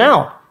thrown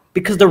out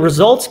because the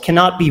results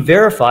cannot be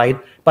verified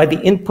by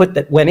the input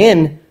that went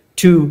in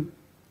to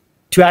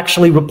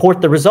actually report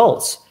the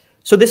results.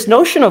 So this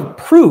notion of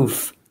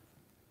proof,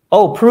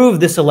 prove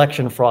this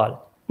election fraud.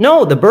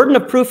 No, the burden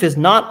of proof is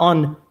not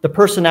on the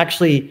person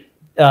actually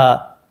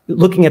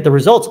looking at the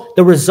results.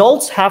 The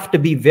results have to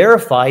be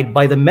verified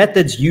by the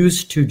methods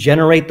used to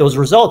generate those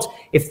results.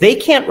 If they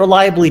can't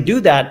reliably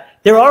do that,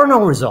 there are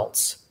no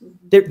results.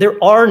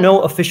 There are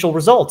no official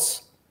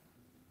results.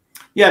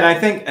 Yeah, and I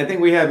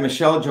think we have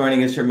Michelle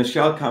joining us here.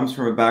 Michelle comes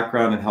from a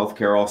background in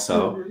healthcare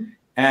also. Mm-hmm.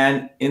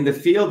 And in the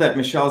field that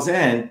Michelle's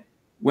in,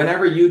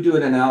 whenever you do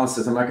an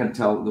analysis, I'm not going to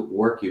tell the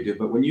work you do,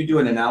 but when you do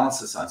an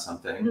analysis on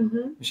something,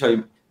 mm-hmm.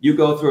 Michelle, you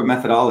go through a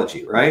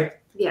methodology, right?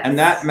 Yes. And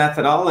that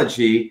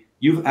methodology,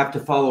 you have to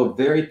follow a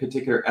very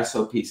particular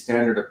SOP,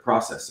 standard of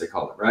process, they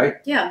call it, right?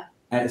 Yeah.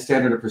 And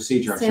standard of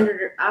procedure.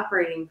 Standard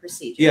operating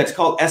procedure. Yeah, it's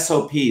called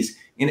SOPs.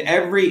 In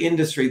every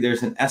industry,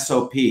 there's an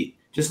SOP.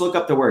 Just look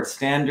up the word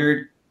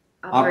standard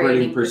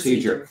operating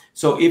procedure.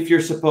 So if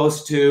you're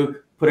supposed to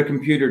put a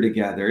computer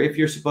together, if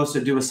you're supposed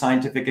to do a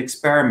scientific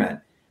experiment,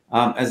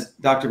 as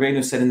Dr.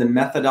 Venu said in the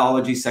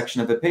methodology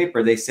section of the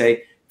paper, they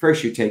say,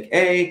 first you take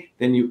A,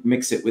 then you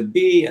mix it with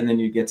B, and then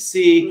you get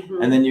C,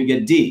 mm-hmm. and then you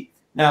get D.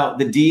 Now,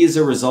 the D is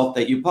a result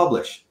that you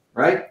publish,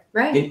 right?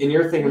 Right. In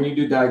your thing, when you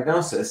do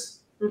diagnosis,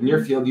 mm-hmm. in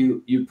your field,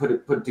 you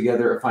put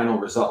together a final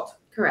result.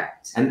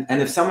 Correct. And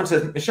if someone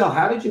says, Michelle,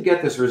 how did you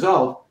get this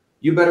result?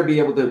 You better be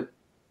able to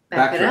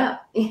back it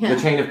up. Yeah.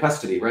 The chain of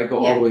custody, right?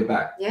 Go all the way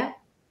back. Yeah.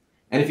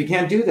 And if you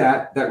can't do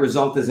that, that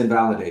result is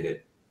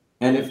invalidated.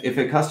 And if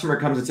a customer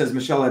comes and says,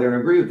 Michelle, I don't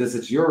agree with this,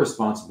 it's your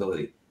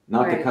responsibility,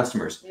 not the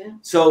customer's. Yeah.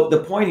 So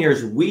the point here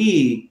is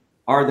we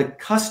are the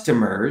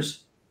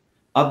customers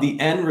of the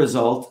end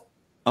result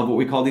of what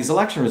we call these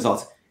election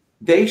results.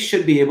 They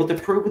should be able to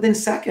prove within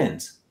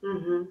seconds.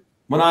 Mm-hmm.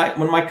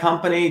 When my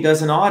company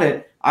does an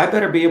audit, I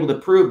better be able to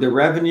prove the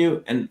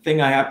revenue and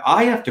thing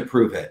I have to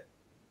prove it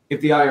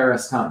if the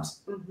IRS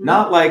comes. Mm-hmm.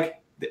 Not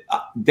like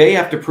they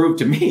have to prove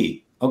to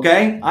me,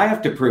 okay? I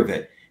have to prove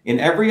it. In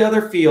every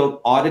other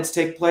field, audits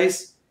take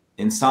place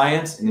in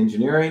science, in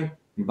engineering,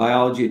 in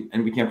biology,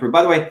 and we can't prove.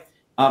 By the way,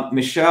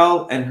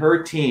 Michelle and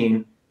her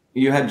team,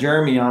 you had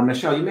Jeremy on.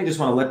 Michelle, you may just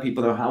want to let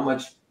people know how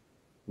much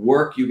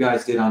work you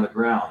guys did on the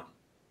ground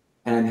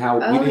and how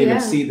we didn't even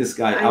see this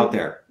guy out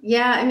there.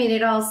 Yeah, I mean,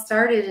 it all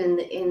started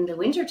in the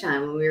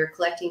wintertime when we were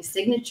collecting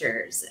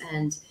signatures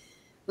and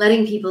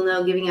letting people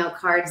know, giving out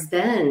cards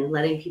then,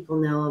 letting people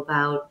know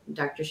about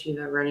Dr.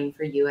 Shiva running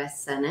for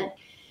U.S. Senate.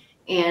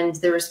 And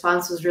the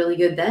response was really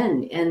good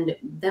then. And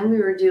then we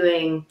were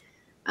doing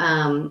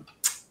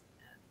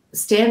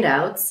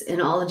standouts in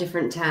all the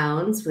different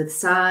towns with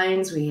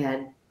signs. We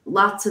had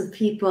lots of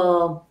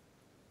people.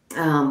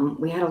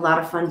 We had a lot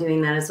of fun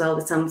doing that as well.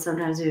 But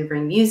sometimes we would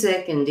bring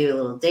music and do a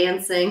little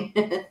dancing.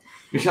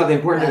 Michelle, the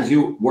important thing is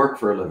you work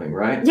for a living,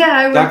 right? Yeah,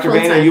 I work Dr.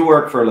 full-time. Vena, you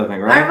work for a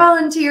living, right? Our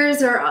volunteers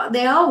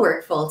they all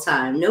work full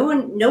time. No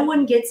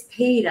one gets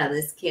paid on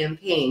this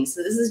campaign.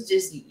 So this is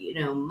just,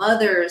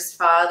 mothers,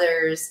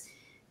 fathers,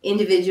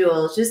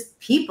 individuals, just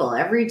people,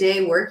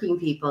 everyday working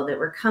people that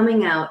were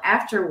coming out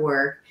after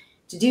work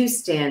to do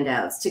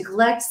standouts, to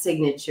collect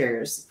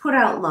signatures, put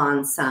out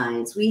lawn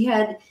signs. We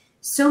had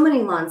so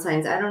many lawn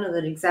signs. I don't know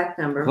the exact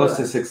number. Close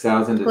to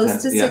 6,000 to 10,000.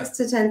 Close to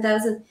 6,000 to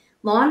 10,000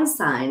 lawn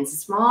signs,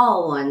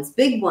 small ones,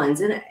 big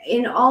ones,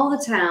 in all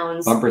the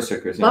towns. Bumper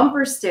stickers. Yeah.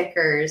 Bumper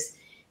stickers.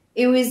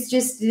 It was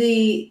just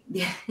the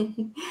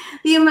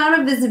amount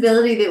of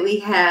visibility that we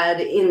had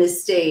in the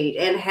state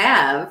and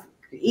have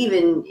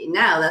even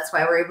now. That's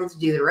why we're able to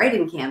do the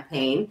write-in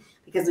campaign,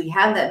 because we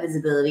have that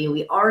visibility and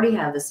we already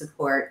have the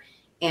support,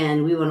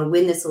 and we want to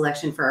win this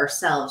election for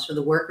ourselves, for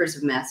the workers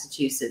of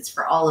Massachusetts,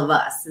 for all of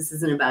us. This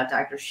isn't about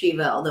Dr.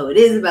 Shiva, although it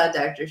is about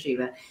Dr.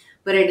 Shiva,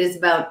 but it is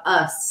about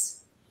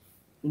us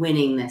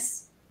winning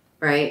this,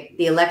 right?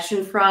 The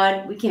election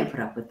fraud, we can't put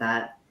up with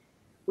that.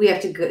 We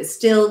have to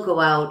still go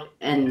out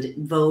and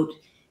vote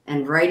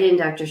and write in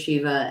Dr.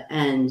 Shiva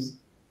and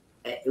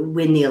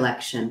win the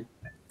election.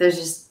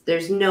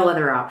 There's no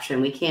other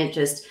option. We can't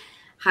just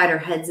hide our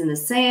heads in the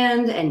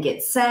sand and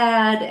get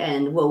sad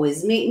and woe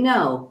is me.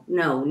 No.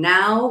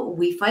 Now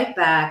we fight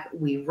back.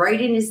 We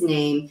write in his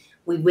name.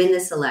 We win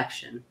this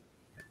election.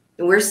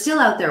 And we're still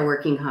out there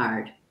working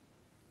hard.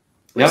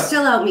 We're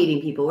still out meeting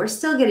people. We're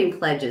still getting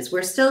pledges.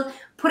 We're still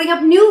putting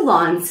up new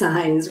lawn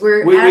signs.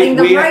 We're adding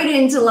the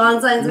write-in to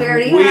lawn signs we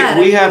already had.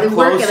 We have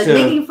close to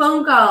making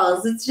phone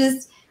calls. It's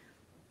just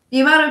the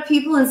amount of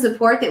people and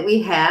support that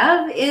we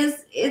have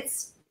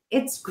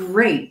it's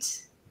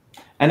great.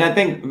 And I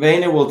think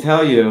Vena will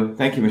tell you,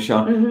 thank you,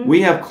 Michelle,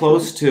 we have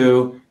close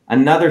to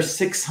another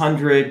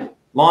 600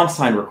 lawn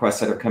sign requests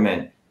that have come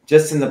in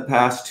just in the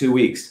past 2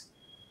 weeks.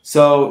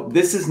 So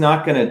this is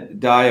not going to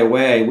die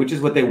away, which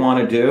is what they want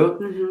to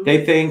do.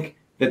 They think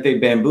that they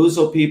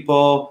bamboozle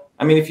people.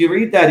 I mean, if you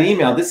read that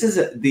email, this is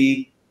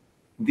the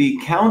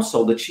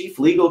counsel, the chief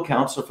legal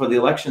counsel for the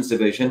elections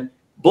division,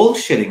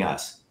 bullshitting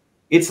us.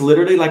 It's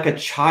literally like a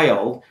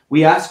child.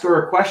 We ask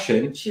her a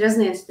question. She doesn't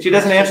answer the question. She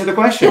doesn't answer the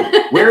question.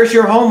 Where's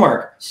your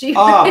homework?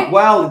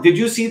 Well, did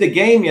you see the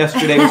game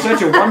yesterday? It was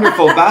such a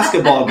wonderful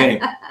basketball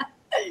game.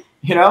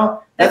 You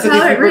know? That's what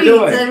these people are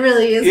doing. It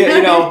really is. Yeah,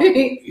 you know,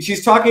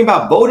 she's talking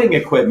about voting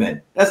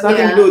equipment. That's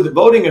nothing to do with the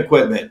voting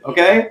equipment,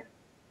 okay?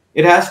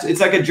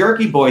 It's like a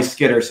Jerky Boy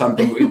skit or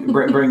something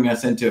bringing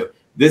us into.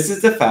 This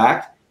is the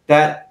fact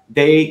that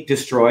they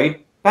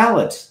destroyed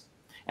ballots.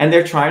 And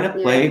they're trying to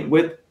play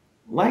with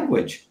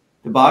language.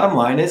 The bottom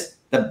line is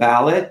the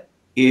ballot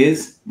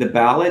is the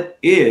ballot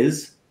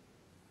image.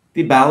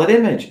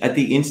 At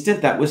the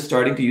instant that was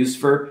starting to use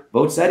for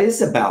votes, that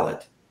is a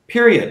ballot,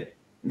 period.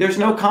 There's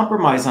no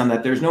compromise on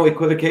that. There's no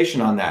equivocation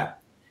on that.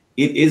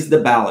 It is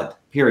the ballot,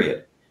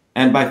 period.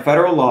 And by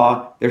federal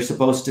law, they're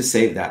supposed to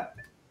save that.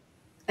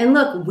 And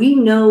look, we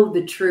know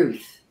the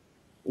truth.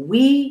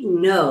 We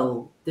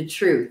know the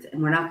truth,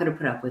 and we're not going to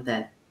put up with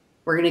it.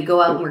 We're going to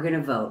go out and we're going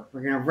to vote.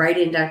 We're going to write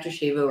in Dr.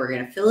 Shiva. We're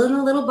going to fill in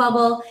a little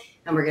bubble,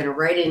 and we're going to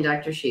write in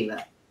Dr.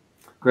 Shiva.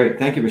 Great.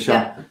 Thank you, Michelle.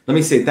 Yeah. Let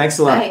me see. Thanks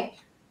a lot.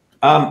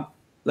 Bye.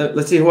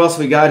 Let's see who else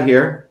we got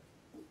here.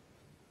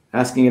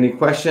 Asking any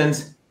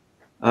questions.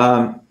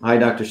 Hi,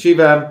 Dr.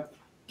 Shiva.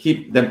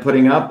 Keep them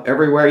putting up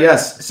everywhere.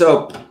 Yes.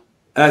 So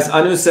as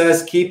Anu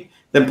says, keep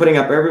them putting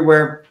up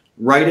everywhere.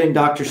 Write in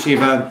Dr.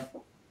 Shiva.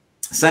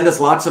 Send us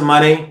lots of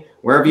money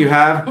wherever you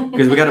have,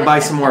 because we got to buy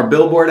some more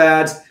billboard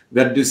ads. We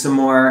got to do some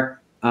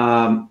more,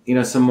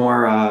 some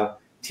more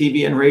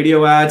TV and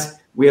radio ads.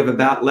 We have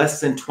about less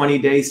than 20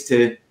 days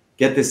to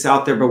get this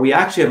out there, but we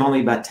actually have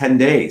only about 10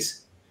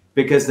 days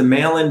because the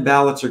mail-in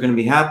ballots are going to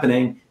be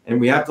happening, and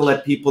we have to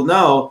let people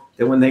know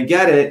that when they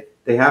get it,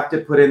 they have to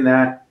put in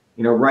that,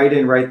 write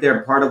in right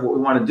there. Part of what we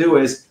want to do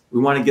is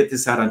we want to get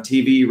this out on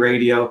TV,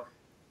 radio,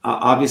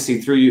 obviously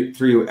through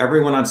you,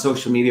 everyone on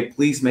social media.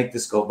 Please make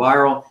this go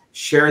viral.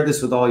 Share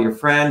this with all your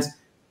friends.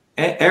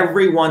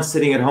 Everyone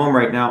sitting at home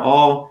right now,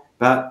 all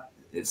about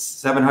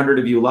 700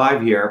 of you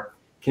live here,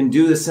 can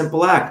do the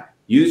simple act.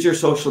 Use your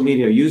social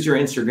media, use your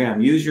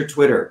Instagram, use your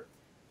Twitter,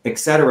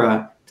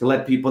 etc., to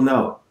let people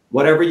know.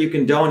 Whatever you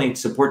can donate,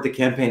 support the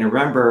campaign. And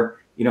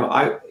remember,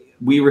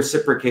 we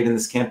reciprocate in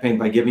this campaign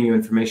by giving you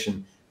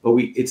information. But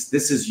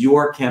this is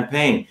your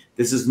campaign.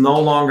 This is no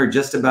longer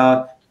just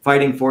about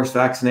fighting forced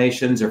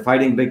vaccinations or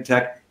fighting big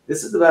tech.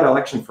 This is about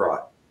election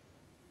fraud.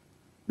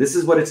 This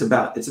is what it's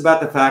about. It's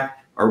about the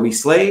fact, are we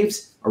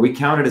slaves? Are we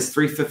counted as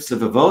 3/5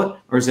 of a vote?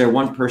 Or is there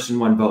one person,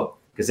 one vote?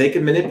 Because they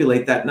can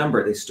manipulate that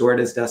number. They store it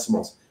as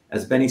decimals,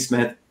 as Benny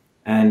Smith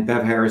and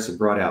Bev Harris have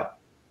brought out.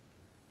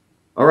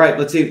 All right,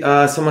 let's see.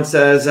 Someone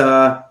says,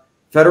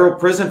 federal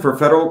prison for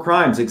federal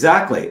crimes.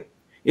 Exactly.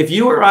 If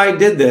you or I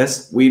did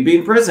this, we'd be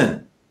in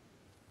prison.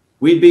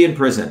 We'd be in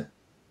prison.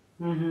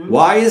 Mm-hmm.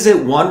 Why is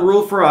it one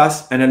rule for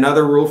us and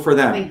another rule for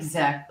them?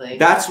 Exactly.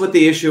 That's what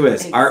the issue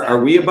is. Exactly. Are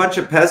we a bunch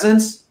of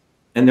peasants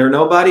and they're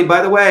nobody?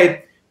 By the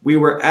way, we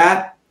were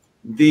at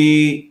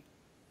the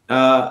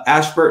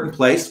Ashburton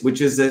Place, which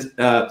is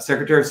the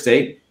Secretary of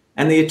State,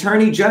 and the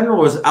Attorney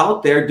General was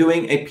out there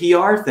doing a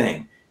PR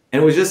thing.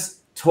 And it was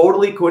just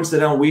totally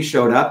coincidental we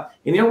showed up.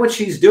 And you know what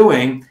she's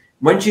doing?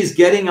 When she's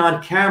getting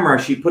on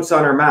camera, she puts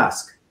on her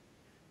mask.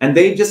 And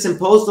they just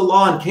imposed a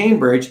law in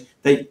Cambridge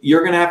that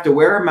you're going to have to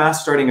wear a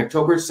mask starting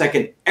October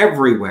 2nd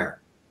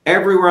everywhere.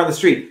 everywhere on the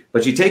street.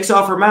 But she takes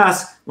off her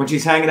mask when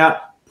she's hanging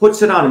out,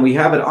 puts it on, and we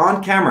have it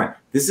on camera.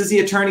 This is the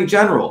Attorney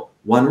General.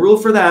 One rule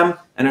for them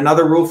and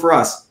another rule for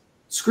us.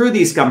 Screw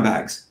these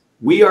scumbags.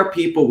 We are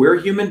people. We're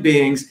human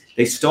beings.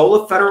 They stole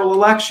a federal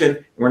election,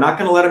 and we're not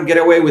going to let them get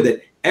away with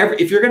it.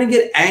 If you're going to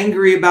get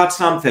angry about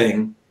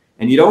something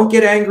and you don't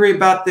get angry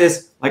about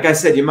this, like I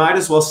said, you might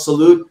as well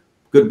salute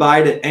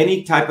goodbye to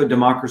any type of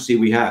democracy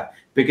we have,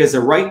 because the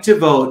right to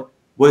vote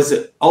was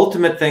the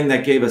ultimate thing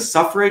that gave us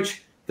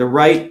suffrage, the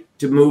right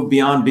to move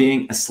beyond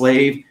being a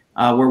slave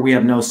where we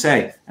have no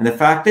say. And the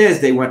fact is,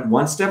 they went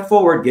one step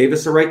forward, gave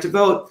us a right to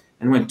vote,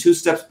 and went 2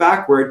 steps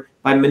backward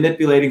by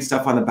manipulating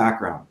stuff on the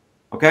background.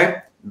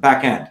 Okay?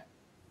 Back end.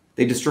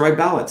 They destroyed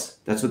ballots.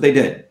 That's what they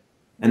did.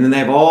 And then they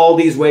have all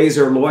these ways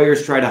their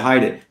lawyers try to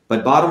hide it.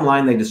 But bottom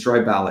line, they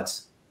destroy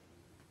ballots.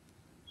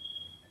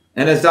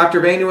 And as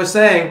Dr. Vainu was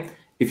saying,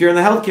 if you're in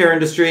the healthcare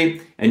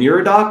industry and you're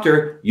a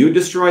doctor, you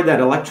destroyed that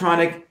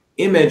electronic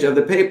image of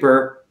the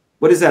paper.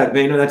 What is that,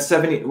 Vainu? That's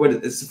 70.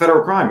 It's a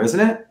federal crime, isn't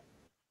it?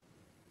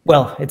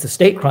 Well, it's a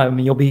state crime. I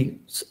mean, you'll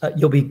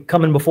be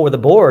coming before the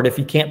board if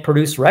you can't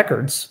produce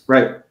records.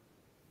 Right.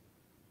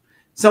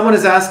 Someone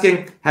is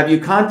asking, have you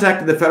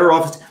contacted the federal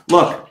office?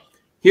 Look,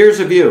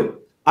 here's a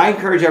view. I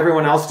encourage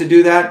everyone else to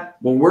do that.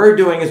 What we're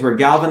doing is we're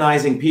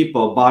galvanizing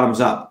people bottoms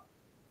up.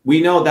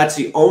 We know that's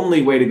the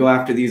only way to go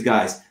after these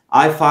guys.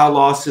 I file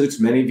lawsuits.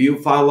 Many of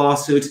you file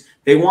lawsuits.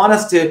 They want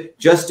us to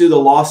just do the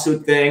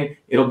lawsuit thing.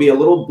 It'll be a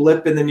little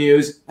blip in the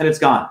news and it's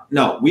gone.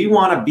 No, we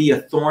want to be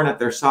a thorn at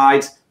their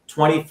sides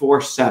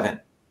 24/7.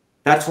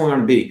 That's what we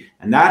want to be.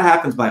 And that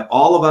happens by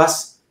all of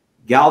us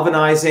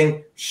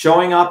galvanizing,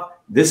 showing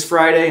up this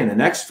Friday and the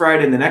next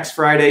Friday and the next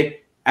Friday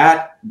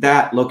at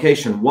that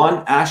location,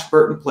 1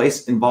 Ashburton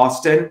Place in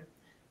Boston.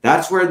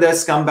 That's where the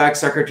scumbag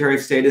Secretary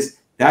of State is.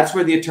 That's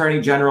where the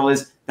Attorney General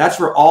is. That's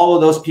where all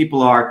of those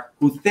people are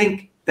who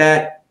think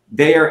that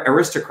they are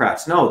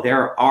aristocrats. No,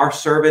 they're our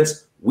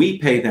servants. We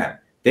pay them.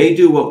 They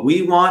do what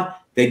we want.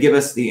 They give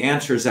us the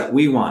answers that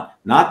we want,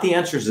 not the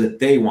answers that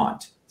they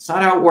want. It's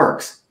not how it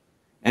works.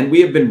 And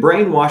we have been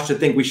brainwashed to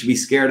think we should be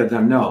scared of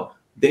them. No,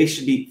 they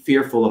should be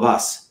fearful of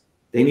us.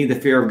 They need the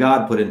fear of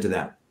God put into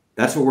them.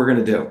 That's what we're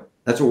going to do.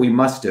 That's what we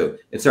must do.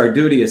 It's our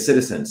duty as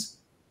citizens.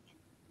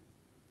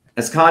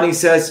 As Connie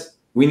says,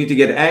 we need to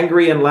get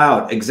angry and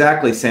loud.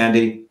 Exactly,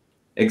 Sandy.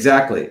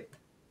 Exactly.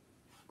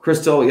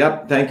 Crystal,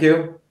 yep, thank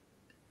you.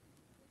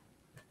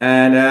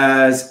 And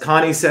as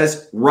Connie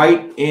says,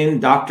 write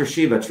in Dr.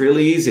 Shiva. It's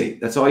really easy.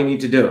 That's all you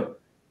need to do.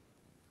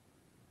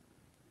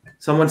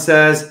 Someone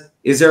says,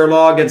 is there a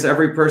law against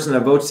every person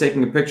that votes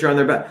taking a picture on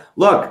their ballot?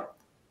 Look,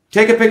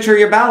 take a picture of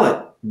your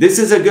ballot. This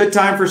is a good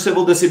time for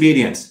civil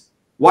disobedience.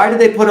 Why do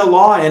they put a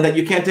law in that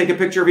you can't take a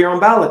picture of your own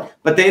ballot,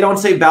 but they don't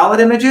say ballot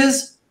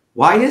images?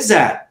 Why is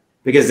that?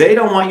 Because they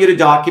don't want you to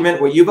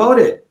document what you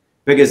voted,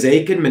 because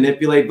they can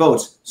manipulate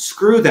votes.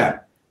 Screw them.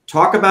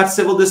 Talk about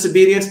civil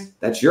disobedience.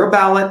 That's your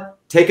ballot.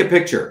 Take a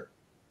picture.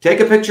 Take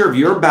a picture of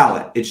your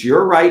ballot. It's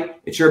your right.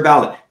 It's your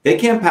ballot. They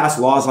can't pass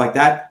laws like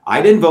that.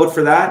 I didn't vote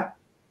for that.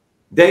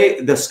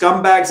 The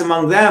scumbags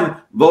among them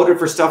voted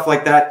for stuff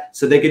like that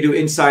so they could do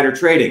insider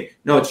trading.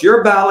 No, it's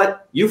your ballot.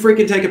 You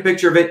freaking take a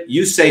picture of it.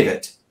 You save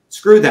it.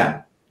 Screw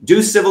them.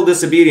 Do civil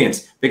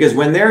disobedience, because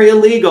when they're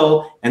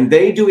illegal and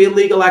they do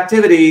illegal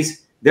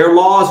activities, their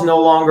laws no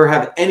longer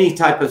have any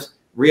type of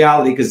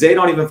reality because they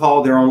don't even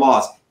follow their own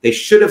laws. They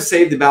should have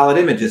saved the ballot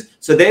images.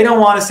 So they don't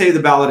want to save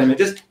the ballot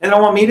images and they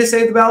don't want me to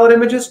save the ballot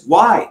images.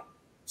 Why?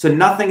 So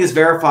nothing is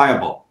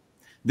verifiable.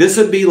 This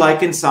would be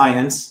like in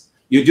science.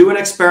 You do an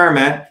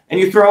experiment and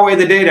you throw away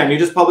the data and you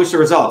just publish the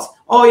results.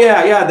 Oh,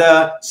 yeah,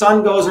 the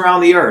sun goes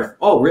around the earth.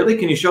 Oh, really?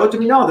 Can you show it to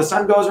me? No, the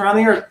sun goes around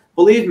the earth.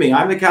 Believe me,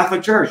 I'm the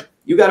Catholic Church.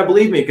 You got to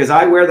believe me because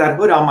I wear that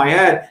hood on my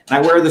head and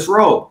I wear this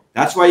robe.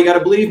 That's why you got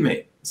to believe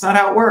me. It's not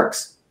how it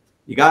works.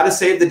 You got to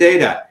save the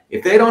data.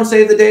 If they don't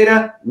save the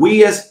data,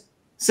 we as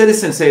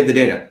citizens save the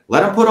data.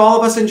 Let them put all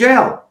of us in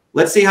jail.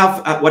 Let's see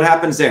what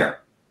happens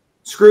there.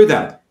 Screw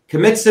them.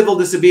 Commit civil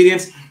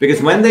disobedience,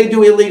 because when they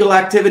do illegal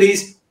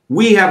activities,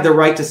 we have the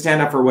right to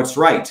stand up for what's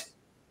right.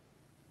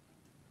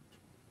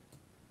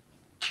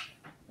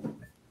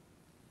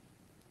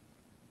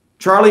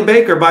 Charlie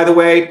Baker, by the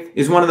way,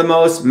 is one of the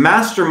most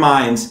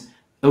masterminds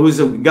who's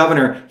a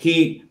governor.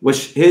 He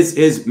was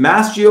his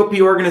Mass GOP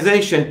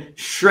organization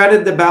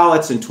shredded the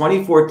ballots in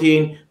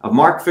 2014 of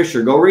Mark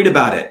Fisher. Go read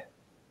about it.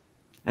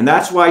 And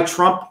that's why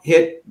Trump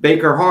hit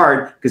Baker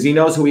hard, because he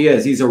knows who he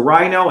is. He's a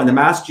rhino, and the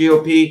Mass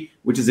GOP,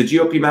 which is a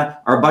GOP man,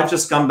 are a bunch of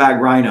scumbag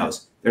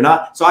rhinos. They're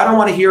not. So I don't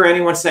want to hear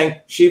anyone saying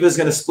Shiva's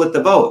going to split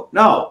the vote.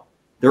 No,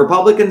 the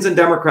Republicans and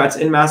Democrats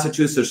in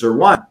Massachusetts are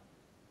one.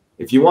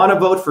 If you want to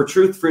vote for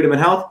truth, freedom,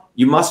 and health,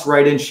 you must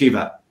write in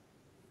Shiva.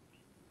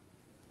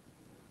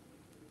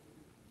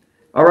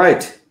 All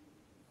right.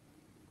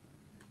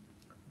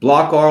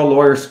 Block all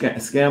lawyer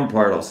scam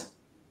portals.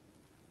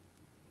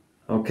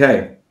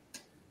 Okay.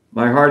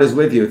 My heart is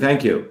with you.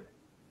 Thank you.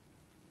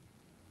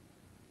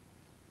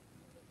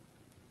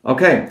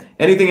 Okay.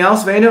 Anything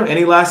else, Vainu?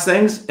 Any last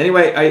things?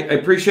 Anyway, I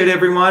appreciate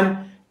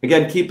everyone.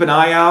 Again, keep an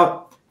eye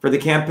out for the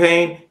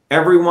campaign.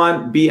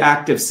 Everyone, be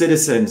active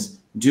citizens.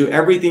 Do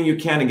everything you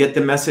can to get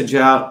the message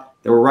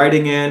out that we're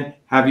writing in.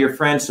 Have your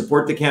friends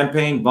support the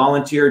campaign,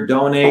 volunteer,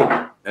 donate.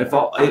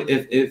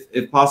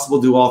 If possible,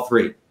 do all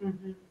three.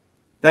 Mm-hmm.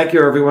 Thank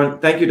you, everyone.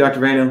 Thank you, Dr.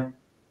 Venu.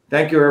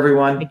 Thank you,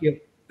 everyone. Thank you.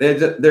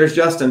 There's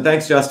Justin.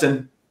 Thanks,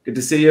 Justin. Good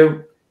to see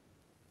you.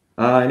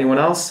 Anyone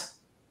else?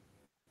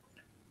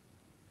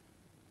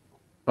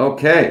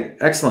 Okay,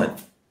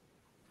 excellent.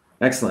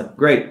 Excellent.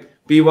 Great.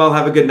 Be well.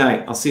 Have a good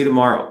night. I'll see you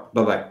tomorrow.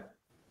 Bye-bye.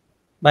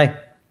 Bye.